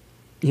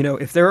 you know,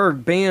 if there are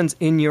bands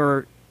in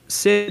your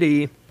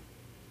city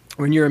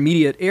or in your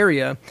immediate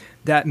area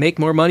that make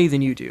more money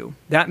than you do,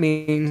 that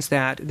means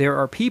that there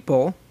are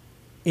people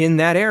in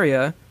that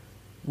area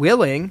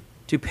willing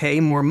to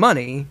pay more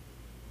money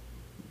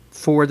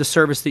for the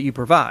service that you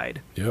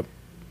provide. Yep.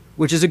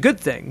 Which is a good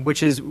thing,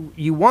 which is,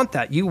 you want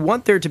that. You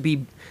want there to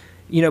be,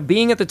 you know,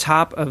 being at the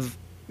top of,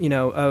 you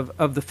know,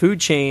 of the food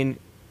chain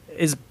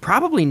is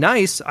probably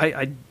nice.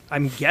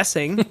 I'm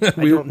guessing. I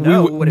don't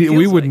know what it feels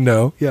we wouldn't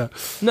know. Yeah.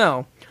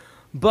 No.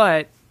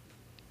 But,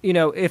 you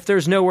know, if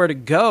there's nowhere to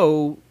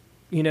go,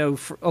 you know,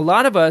 for a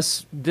lot of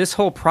us, this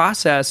whole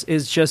process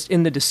is just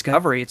in the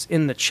discovery. It's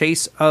in the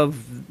chase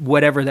of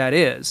whatever that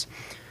is.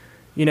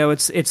 You know,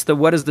 it's the,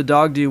 what does the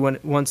dog do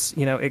once,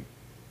 you know, it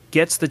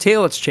gets the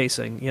tail it's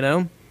chasing, you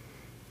know?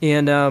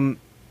 And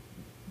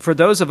for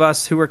those of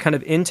us who are kind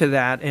of into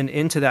that and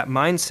into that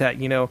mindset,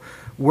 you know,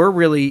 we're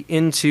really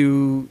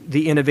into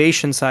the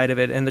innovation side of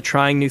it and the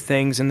trying new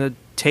things and the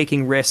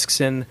taking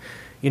risks and,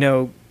 you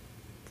know,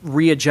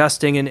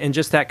 readjusting and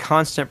just that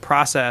constant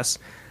process.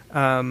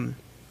 That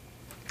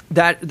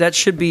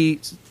should be,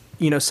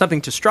 you know,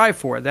 something to strive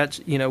for. That,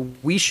 you know,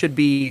 we should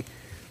be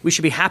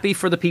happy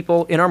for the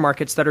people in our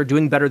markets that are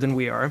doing better than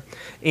we are,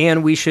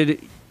 and we should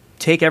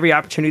take every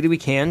opportunity we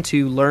can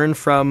to learn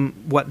from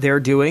what they're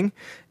doing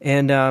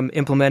and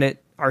implement it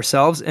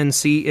ourselves and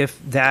see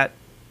if that,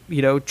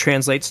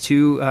 translates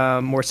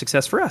to more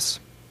success for us.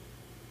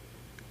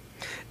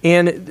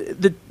 And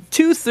the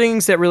two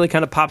things that really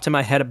kind of popped in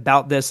my head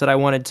about this that I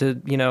wanted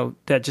to,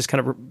 that just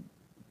kind of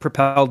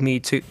propelled me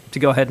to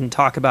go ahead and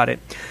talk about it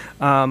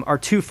are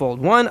twofold.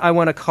 One, I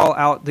want to call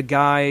out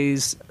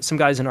some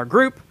guys in our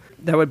group.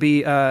 That would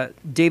be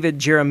David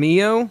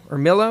Jaramillo.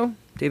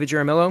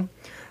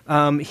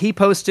 He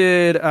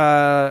posted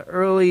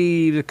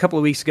a couple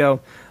of weeks ago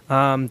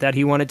that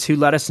he wanted to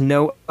let us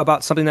know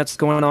about something that's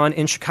going on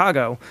in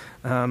Chicago.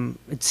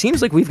 It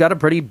seems like we've got a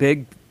pretty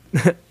big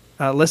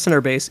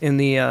listener base in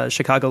the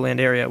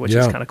Chicagoland area, which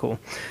is kind of cool.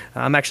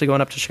 I'm actually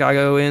going up to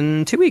Chicago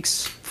in 2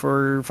 weeks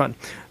for fun.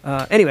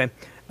 Anyway,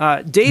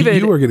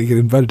 David... You are going to get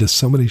invited to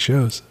so many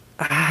shows.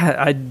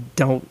 I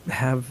don't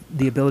have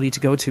the ability to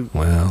go to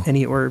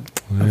any of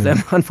them,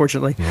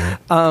 unfortunately. Yeah.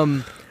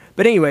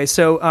 But anyway,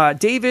 so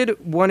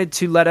David wanted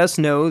to let us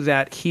know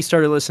that he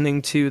started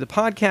listening to the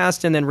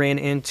podcast and then ran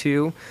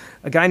into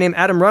a guy named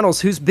Adam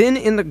Runnels, who's been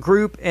in the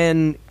group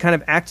and kind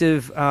of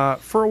active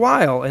for a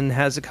while and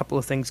has a couple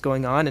of things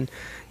going on. And,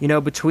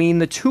 between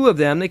the two of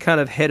them, they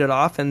kind of hit it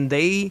off, and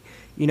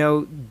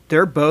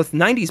they're both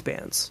 90s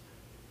bands.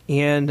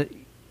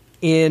 And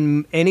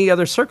in any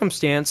other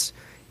circumstance,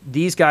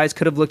 these guys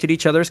could have looked at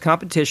each other as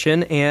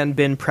competition and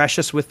been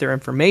precious with their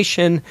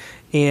information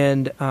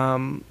and,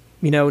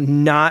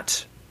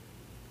 not,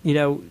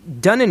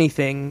 done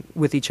anything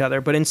with each other.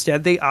 But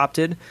instead they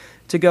opted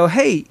to go,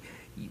 hey,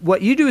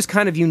 what you do is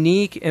kind of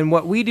unique and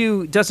what we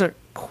do doesn't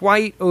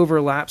quite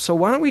overlap. So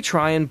why don't we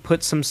try and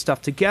put some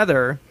stuff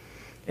together?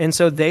 And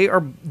so they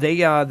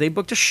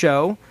booked a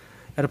show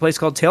at a place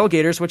called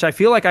Tailgaters, which I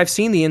feel like I've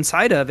seen the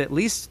inside of at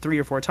least 3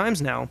 or 4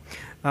 times now.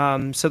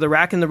 So the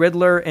Rack and the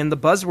Riddler and the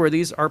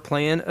Buzzworthies are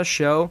playing a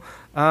show.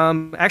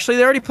 Actually,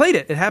 they already played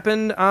it. It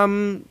happened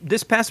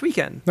this past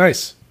weekend.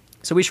 Nice.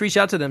 So we should reach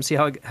out to them, see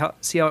how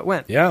it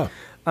went. Yeah.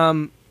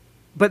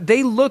 But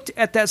they looked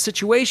at that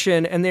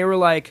situation and they were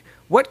like,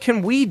 what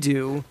can we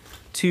do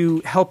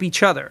to help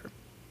each other?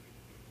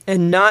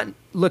 And not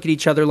look at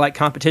each other like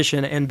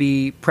competition and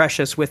be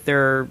precious with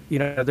their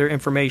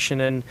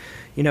information and,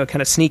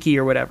 kind of sneaky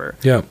or whatever.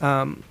 Yeah.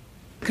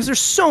 Because there's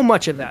so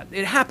much of that.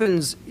 It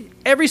happens.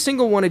 Every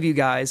single one of you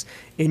guys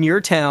in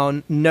your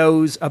town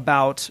knows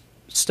about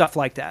stuff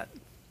like that.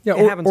 Yeah,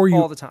 it happens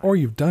all the time. Or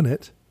you've done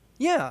it.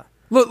 Yeah.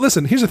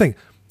 Listen, here's the thing.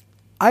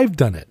 I've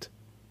done it.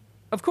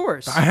 Of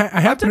course.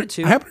 I've done it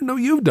too. I happen to know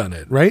you've done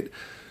it, right?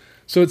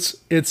 So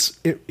it's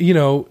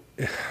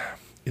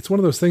one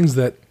of those things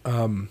that,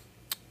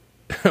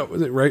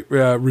 was it right?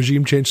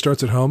 Regime change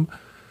starts at home.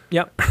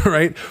 Yep.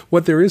 Right?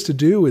 What there is to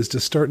do is to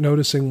start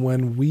noticing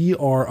when we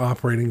are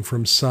operating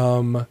from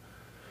some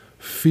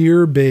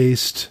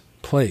fear-based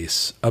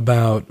place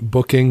about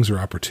bookings or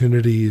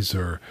opportunities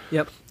or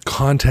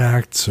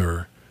contacts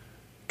or,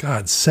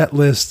 set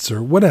lists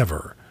or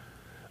whatever.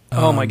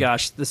 Oh my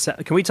gosh.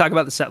 Can we talk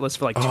about the set list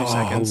for like 2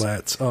 seconds?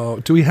 Let's. Oh,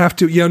 do we have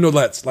to? Yeah, no,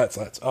 let's.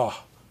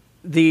 Oh.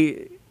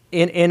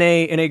 In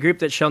a group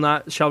that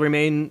shall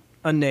remain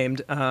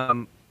unnamed,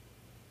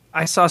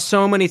 I saw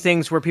so many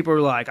things where people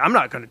were like, I'm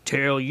not going to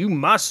tell you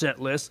my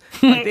set list.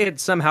 Like they had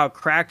somehow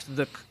cracked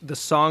the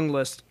song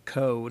list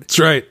code. That's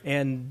right.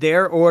 And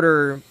their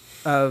order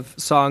of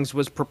songs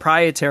was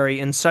proprietary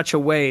in such a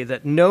way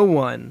that no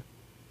one,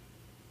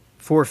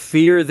 for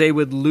fear they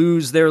would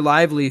lose their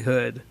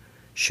livelihood,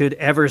 should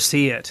ever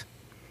see it.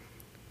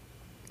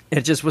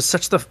 It just was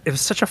such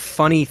a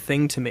funny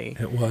thing to me.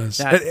 It was.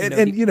 That,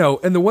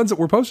 and the ones that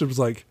were posted was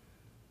like,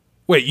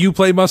 wait, you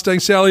play Mustang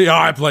Sally? Oh,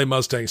 I play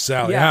Mustang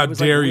Sally. How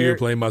dare you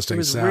play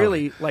Mustang Sally? It was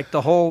really like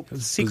the whole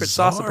secret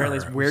sauce apparently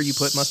is where you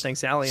put Mustang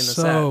Sally in the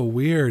set. So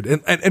weird.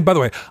 And by the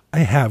way, I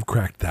have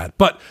cracked that.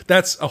 But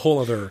that's a whole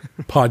other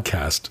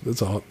podcast.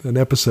 That's an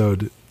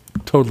episode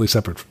totally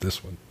separate from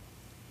this one.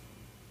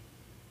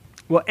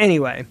 Well,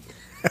 anyway,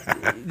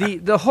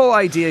 the whole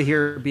idea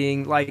here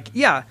being like,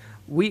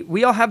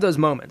 we all have those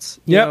moments.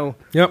 You know,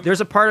 there's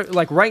a part of,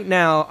 like right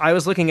now, I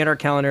was looking at our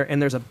calendar and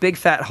there's a big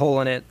fat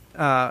hole in it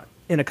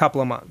in a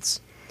couple of months.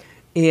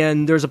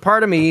 And there's a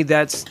part of me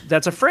that's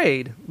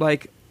afraid,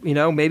 like,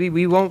 maybe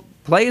we won't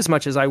play as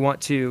much as I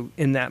want to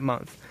in that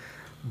month.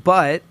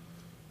 But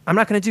I'm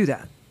not going to do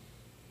that.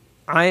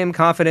 I am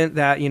confident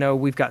that,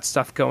 we've got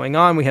stuff going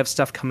on. We have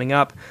stuff coming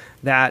up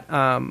that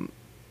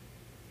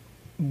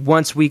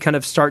once we kind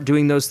of start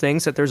doing those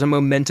things, that there's a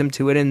momentum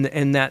to it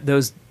and that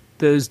those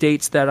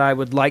dates that I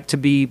would like to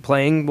be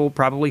playing will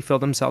probably fill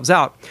themselves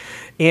out.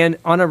 And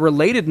on a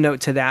related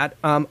note to that,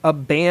 a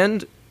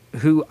band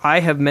who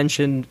I have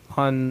mentioned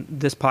on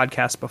this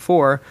podcast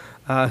before,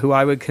 who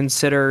I would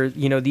consider,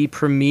 the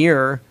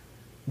premier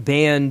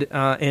band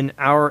in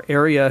our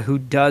area who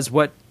does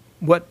what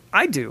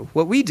I do,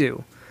 what we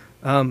do.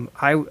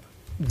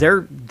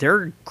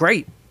 They're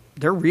great.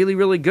 They're really,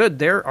 really good.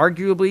 They're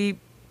arguably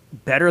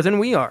better than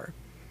we are.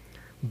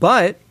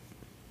 But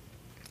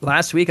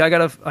last week I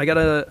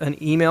got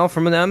an email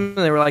from them and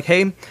they were like,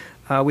 hey,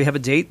 we have a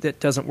date that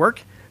doesn't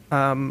work.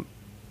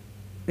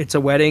 it's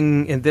a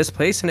wedding in this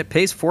place and it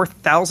pays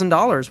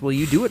 $4,000. Will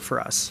you do it for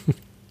us?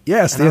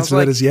 Yes. And the I answer was to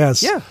like, that is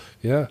yes. Yeah.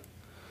 Yeah.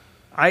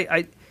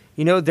 I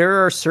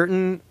there are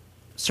certain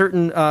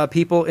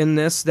people in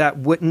this that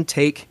wouldn't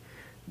take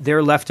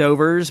their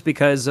leftovers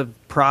because of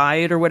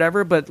pride or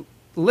whatever. But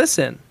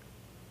listen,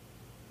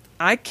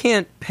 I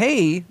can't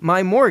pay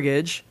my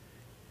mortgage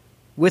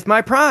with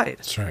my pride.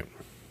 That's right.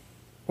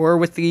 Or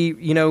with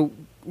the,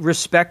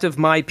 respect of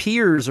my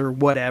peers or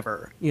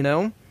whatever,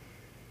 And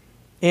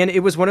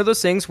it was one of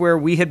those things where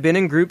we had been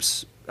in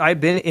groups.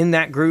 I've been in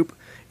that group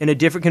in a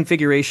different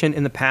configuration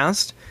in the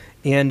past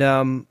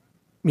and,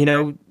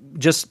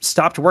 just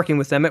stopped working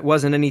with them. It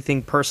wasn't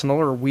anything personal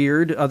or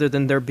weird other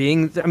than there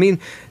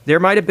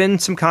might have been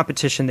some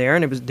competition there,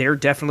 and they're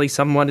definitely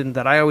someone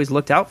that I always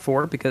looked out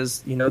for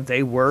because,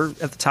 they were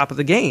at the top of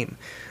the game.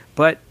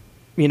 But,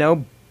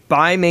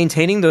 by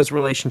maintaining those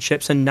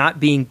relationships and not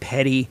being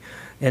petty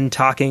and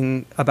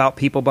talking about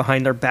people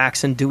behind their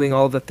backs and doing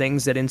all the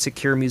things that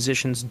insecure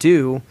musicians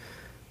do,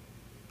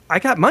 I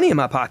got money in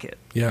my pocket.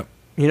 Yep.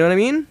 You know what I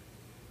mean?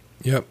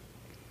 Yep.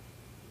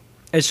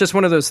 It's just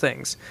one of those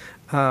things.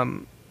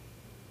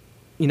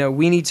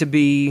 We need to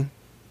be.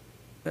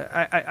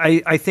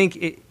 I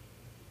think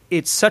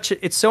it's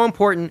so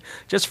important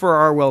just for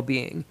our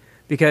well-being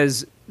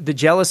because the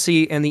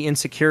jealousy and the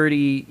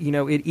insecurity,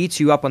 it eats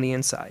you up on the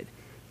inside.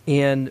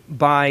 And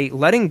by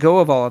letting go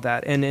of all of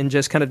that and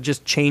just kind of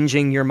just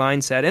changing your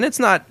mindset, and it's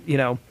not,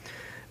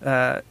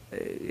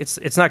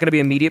 it's not going to be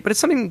immediate, but it's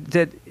something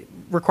that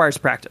requires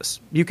practice.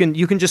 You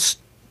can just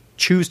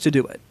choose to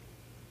do it,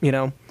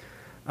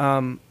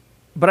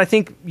 but I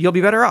think you'll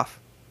be better off.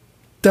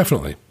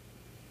 Definitely.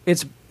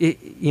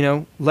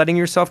 Letting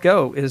yourself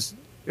go is,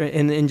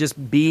 and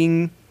just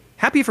being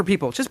happy for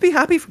people. Just be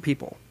happy for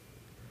people.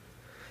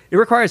 It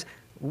requires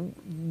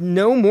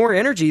no more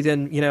energy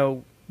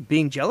than,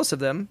 being jealous of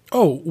them.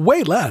 Oh,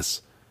 way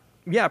less.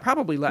 Yeah,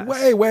 probably less.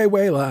 Way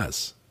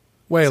less.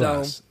 Way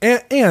less.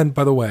 And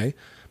by the way,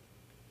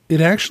 it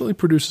actually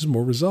produces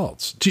more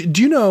results. Do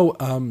you know,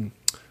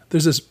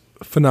 there's this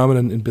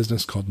phenomenon in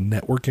business called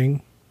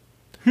networking?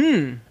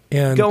 And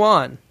go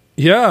on.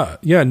 Yeah,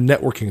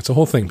 networking. It's a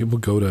whole thing. People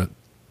go to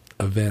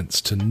events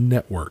to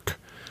network.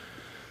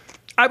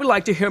 I would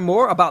like to hear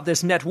more about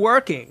this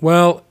networking.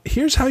 Well,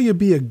 here's how you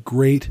be a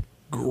great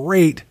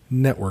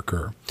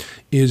networker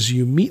is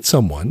you meet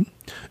someone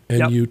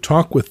and you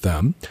talk with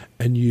them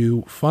and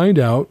you find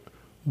out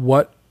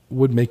what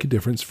would make a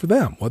difference for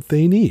them, what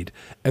they need.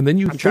 And then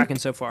I'm tracking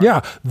so far.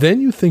 Yeah.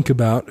 Then you think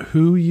about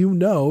who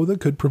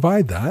that could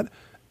provide that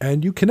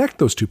and you connect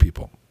those two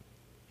people.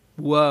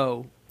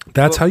 Whoa.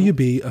 That's how you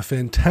be a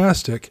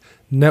fantastic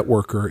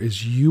networker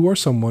is you are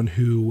someone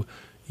who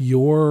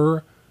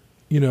your,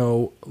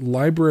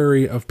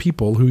 library of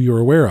people who you're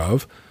aware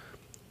of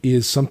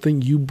is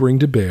something you bring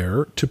to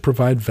bear to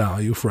provide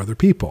value for other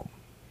people.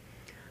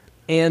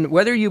 And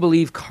whether you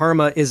believe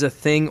karma is a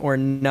thing or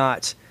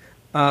not,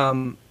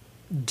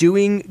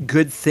 doing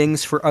good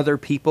things for other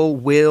people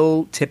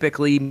will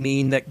typically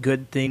mean that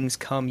good things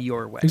come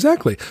your way.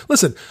 Exactly.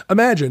 Listen,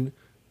 imagine,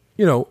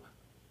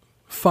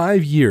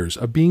 5 years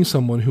of being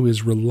someone who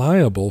is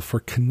reliable for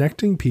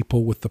connecting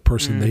people with the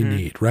person they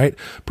need, right?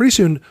 Pretty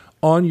soon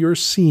on your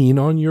scene,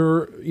 on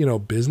your,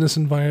 business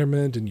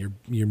environment and your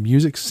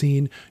music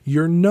scene,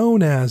 you're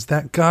known as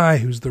that guy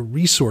who's the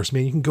resource,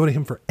 man. You can go to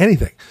him for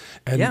anything.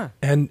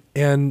 And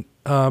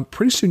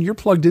pretty soon you're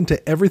plugged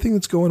into everything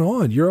that's going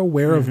on. You're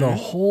aware of the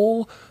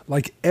whole,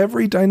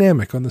 every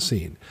dynamic on the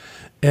scene.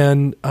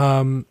 And,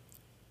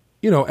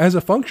 as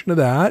a function of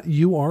that,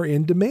 you are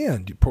in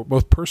demand,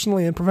 both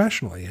personally and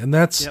professionally. And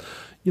that's,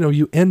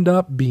 you end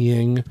up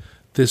being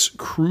this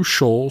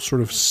crucial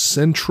sort of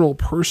central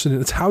person. And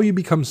it's how you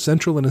become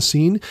central in a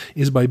scene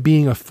is by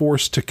being a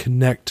force to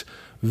connect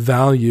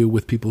value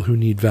with people who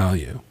need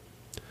value.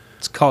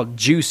 It's called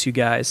juice, you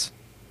guys.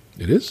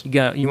 It is?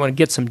 You want to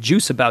get some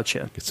juice about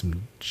you. Get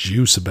some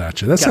juice about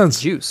you. That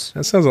sounds juice.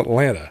 That sounds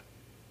Atlanta.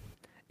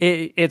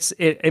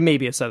 It may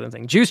be a Southern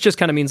thing. Juice just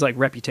kind of means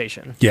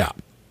reputation. Yeah.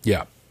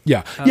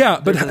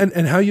 But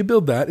and how you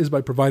build that is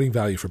by providing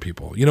value for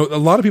people. A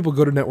lot of people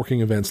go to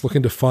networking events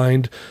looking to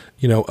find,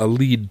 a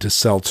lead to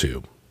sell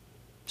to.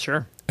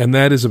 Sure. And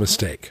that is a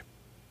mistake.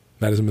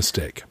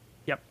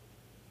 Yep.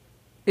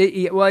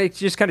 It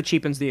just kind of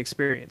cheapens the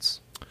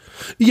experience.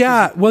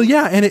 Yeah. Well,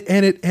 yeah, and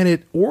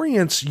it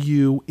orients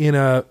you in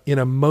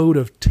a mode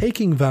of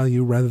taking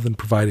value rather than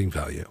providing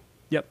value.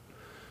 Yep.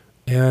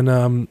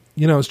 And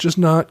it's just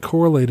not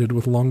correlated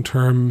with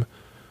long-term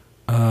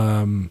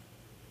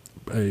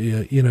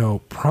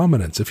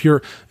prominence. If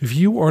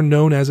you are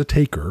known as a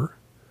taker,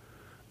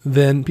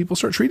 then people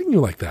start treating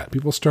you like that.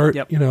 People start,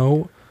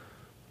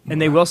 and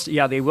they will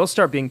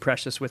start being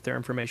precious with their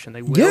information.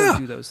 They will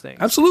do those things.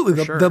 Absolutely.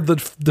 They'll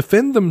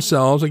defend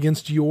themselves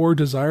against your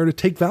desire to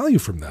take value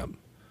from them.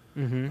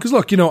 Because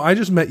look, I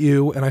just met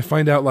you and I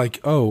find out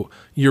oh,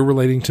 you're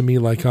relating to me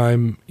like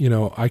I'm,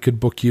 I could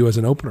book you as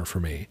an opener for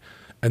me.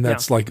 And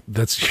that's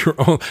that's your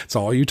own, it's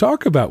all you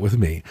talk about with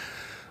me.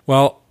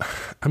 Well,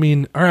 I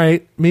mean, all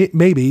right,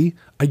 maybe,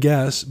 I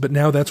guess, but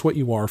now that's what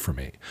you are for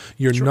me.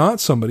 You're not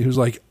somebody who's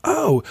like,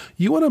 oh,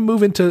 you want to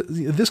move into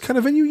this kind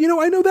of venue? You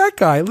know, I know that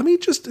guy. Let me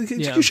just,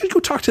 you should go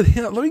talk to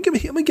him. Let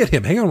me get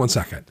him. Hang on one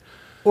second.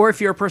 Or if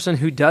you're a person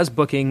who does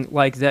booking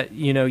like that,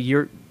 you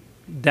know,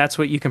 that's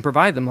what you can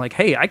provide them. Like,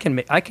 hey, I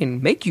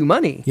can make you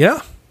money.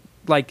 Yeah.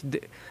 Like,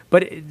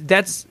 but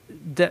that's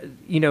that,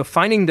 you know,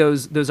 finding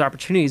those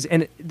opportunities.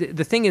 And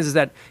the thing is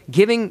that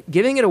giving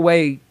it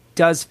away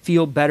does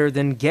feel better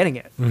than getting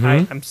it.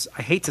 Mm-hmm.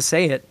 I hate to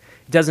say it.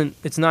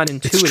 It's not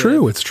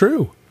intuitive. It's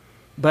true.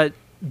 But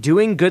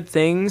doing good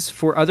things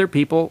for other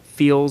people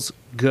feels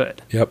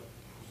good. Yep.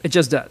 It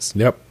just does.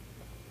 Yep.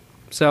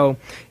 So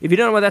if you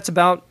don't know what that's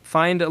about,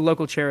 find a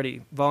local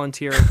charity,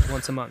 volunteer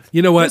once a month.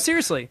 You know what? No,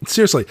 seriously,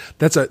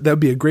 that would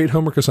be a great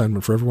homework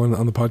assignment for everyone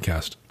on the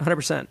podcast.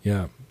 100%.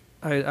 Yeah.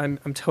 I'm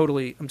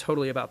totally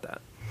about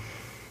that.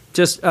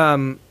 Just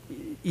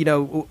you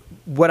know,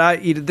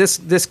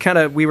 this kind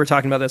of, we were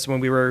talking about this when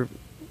we were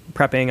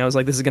prepping. I was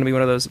like, this is going to be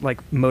one of those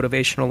like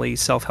motivationally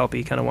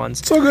self-helpy kind of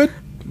ones. So good.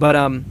 But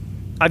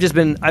I've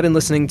been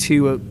listening to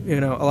you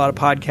know, a lot of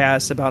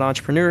podcasts about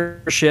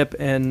entrepreneurship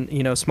and,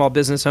 you know, small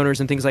business owners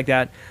and things like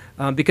that,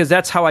 because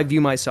that's how I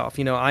view myself.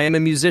 You know, I am a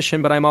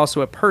musician, but I'm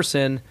also a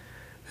person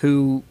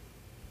who,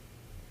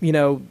 you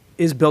know,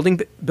 is building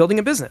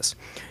a business.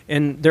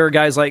 And there are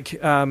guys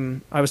like I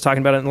was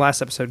talking about it in the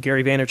last episode,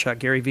 Gary Vaynerchuk,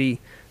 Gary V.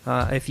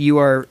 If you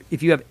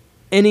have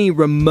any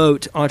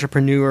remote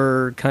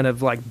entrepreneur kind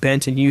of like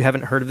bent and you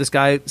haven't heard of this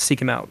guy,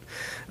 seek him out.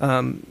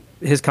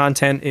 His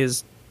content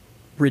is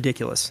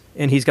ridiculous,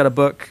 and he's got a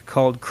book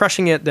called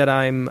Crushing It that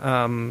I'm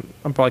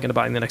probably going to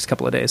buy in the next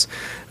couple of days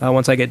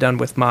once I get done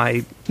with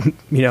my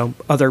you know,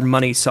 other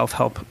money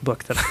self-help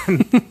book that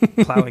I'm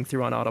plowing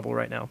through on Audible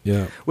right now.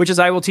 Yeah, which is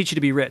I Will Teach You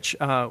to Be Rich.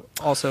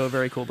 Also a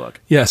very cool book.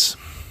 Yes.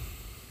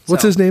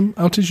 What's his name?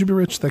 I'll Teach You to Be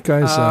Rich. That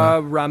guy's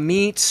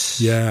Ramit.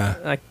 Yeah,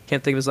 I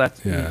can't think of his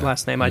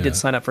last name. I did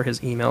sign up for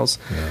his emails.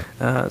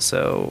 Yeah.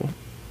 So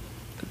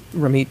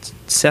Ramit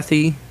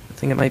Sethi, I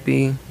think it might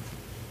be.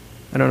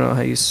 I don't know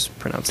how you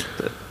pronounce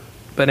it,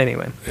 but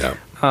anyway.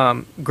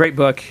 Yeah. Great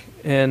book,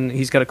 and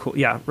he's got a cool,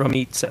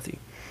 Ramit Sethi.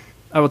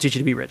 I Will Teach You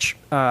to Be Rich.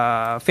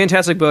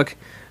 Fantastic book.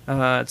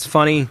 It's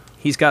funny.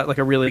 He's got like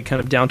a really kind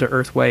of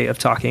down-to-earth way of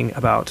talking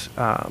about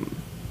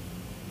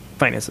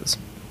finances.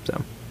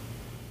 So,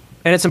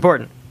 and it's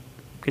important.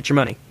 Get your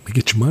money.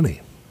 Get your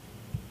money.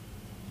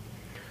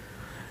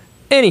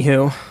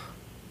 Anywho,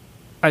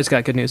 I just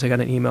got good news. I got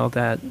an email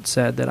that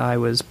said that I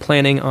was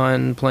planning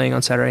on playing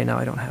on Saturday. Now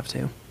I don't have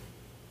to.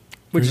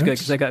 Which is good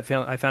because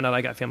I found out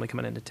I got family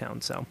coming into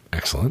town. So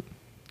excellent,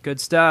 good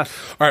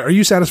stuff. All right, are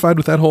you satisfied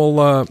with that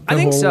whole? I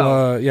think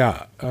so.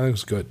 Yeah, I think it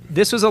was good.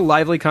 This was a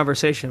lively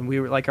conversation.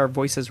 We were like, our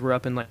voices were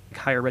up in like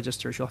higher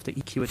registers. You'll have to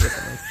EQ it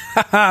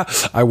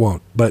differently. I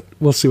won't, but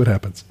we'll see what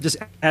happens. Just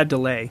add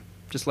delay,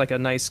 just like a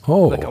nice,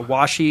 like a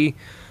washy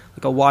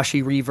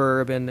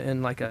reverb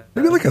and like a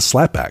maybe like a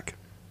slapback,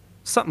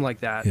 something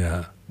like that.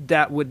 Yeah,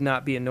 that would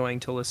not be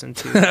annoying to listen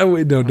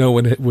to. No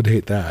one would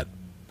hate that.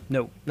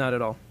 No, not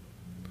at all.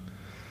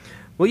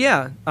 Well,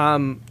 yeah,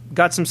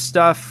 got some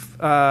stuff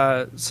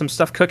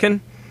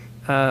cooking,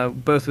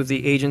 both with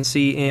the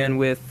agency and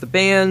with the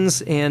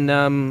bands, and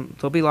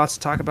there'll be lots to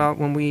talk about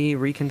when we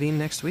reconvene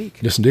next week.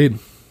 Yes, indeed.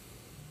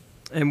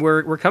 And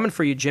we're coming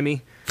for you,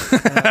 Jimmy.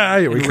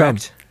 Here we come.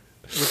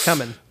 We're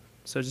coming,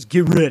 so just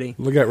get ready.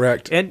 Look at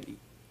Wrecked. And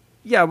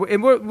yeah,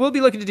 and we'll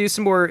be looking to do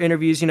some more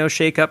interviews. You know,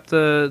 shake up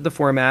the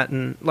format,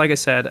 and like I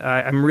said,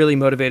 I'm really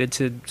motivated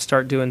to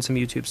start doing some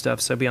YouTube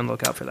stuff. So be on the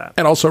lookout for that.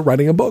 And also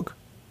writing a book.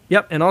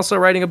 Yep, and also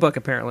writing a book,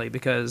 apparently,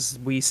 because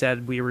we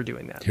said we were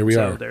doing that. Here we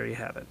are. So there you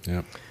have it.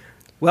 Yep.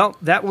 Well,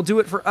 that will do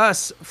it for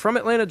us. From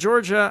Atlanta,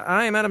 Georgia,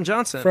 I am Adam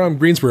Johnson. From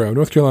Greensboro,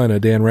 North Carolina,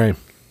 Dan Ray.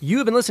 You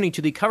have been listening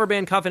to the Cover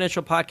Band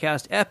Confidential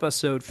Podcast,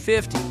 episode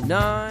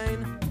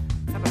 59.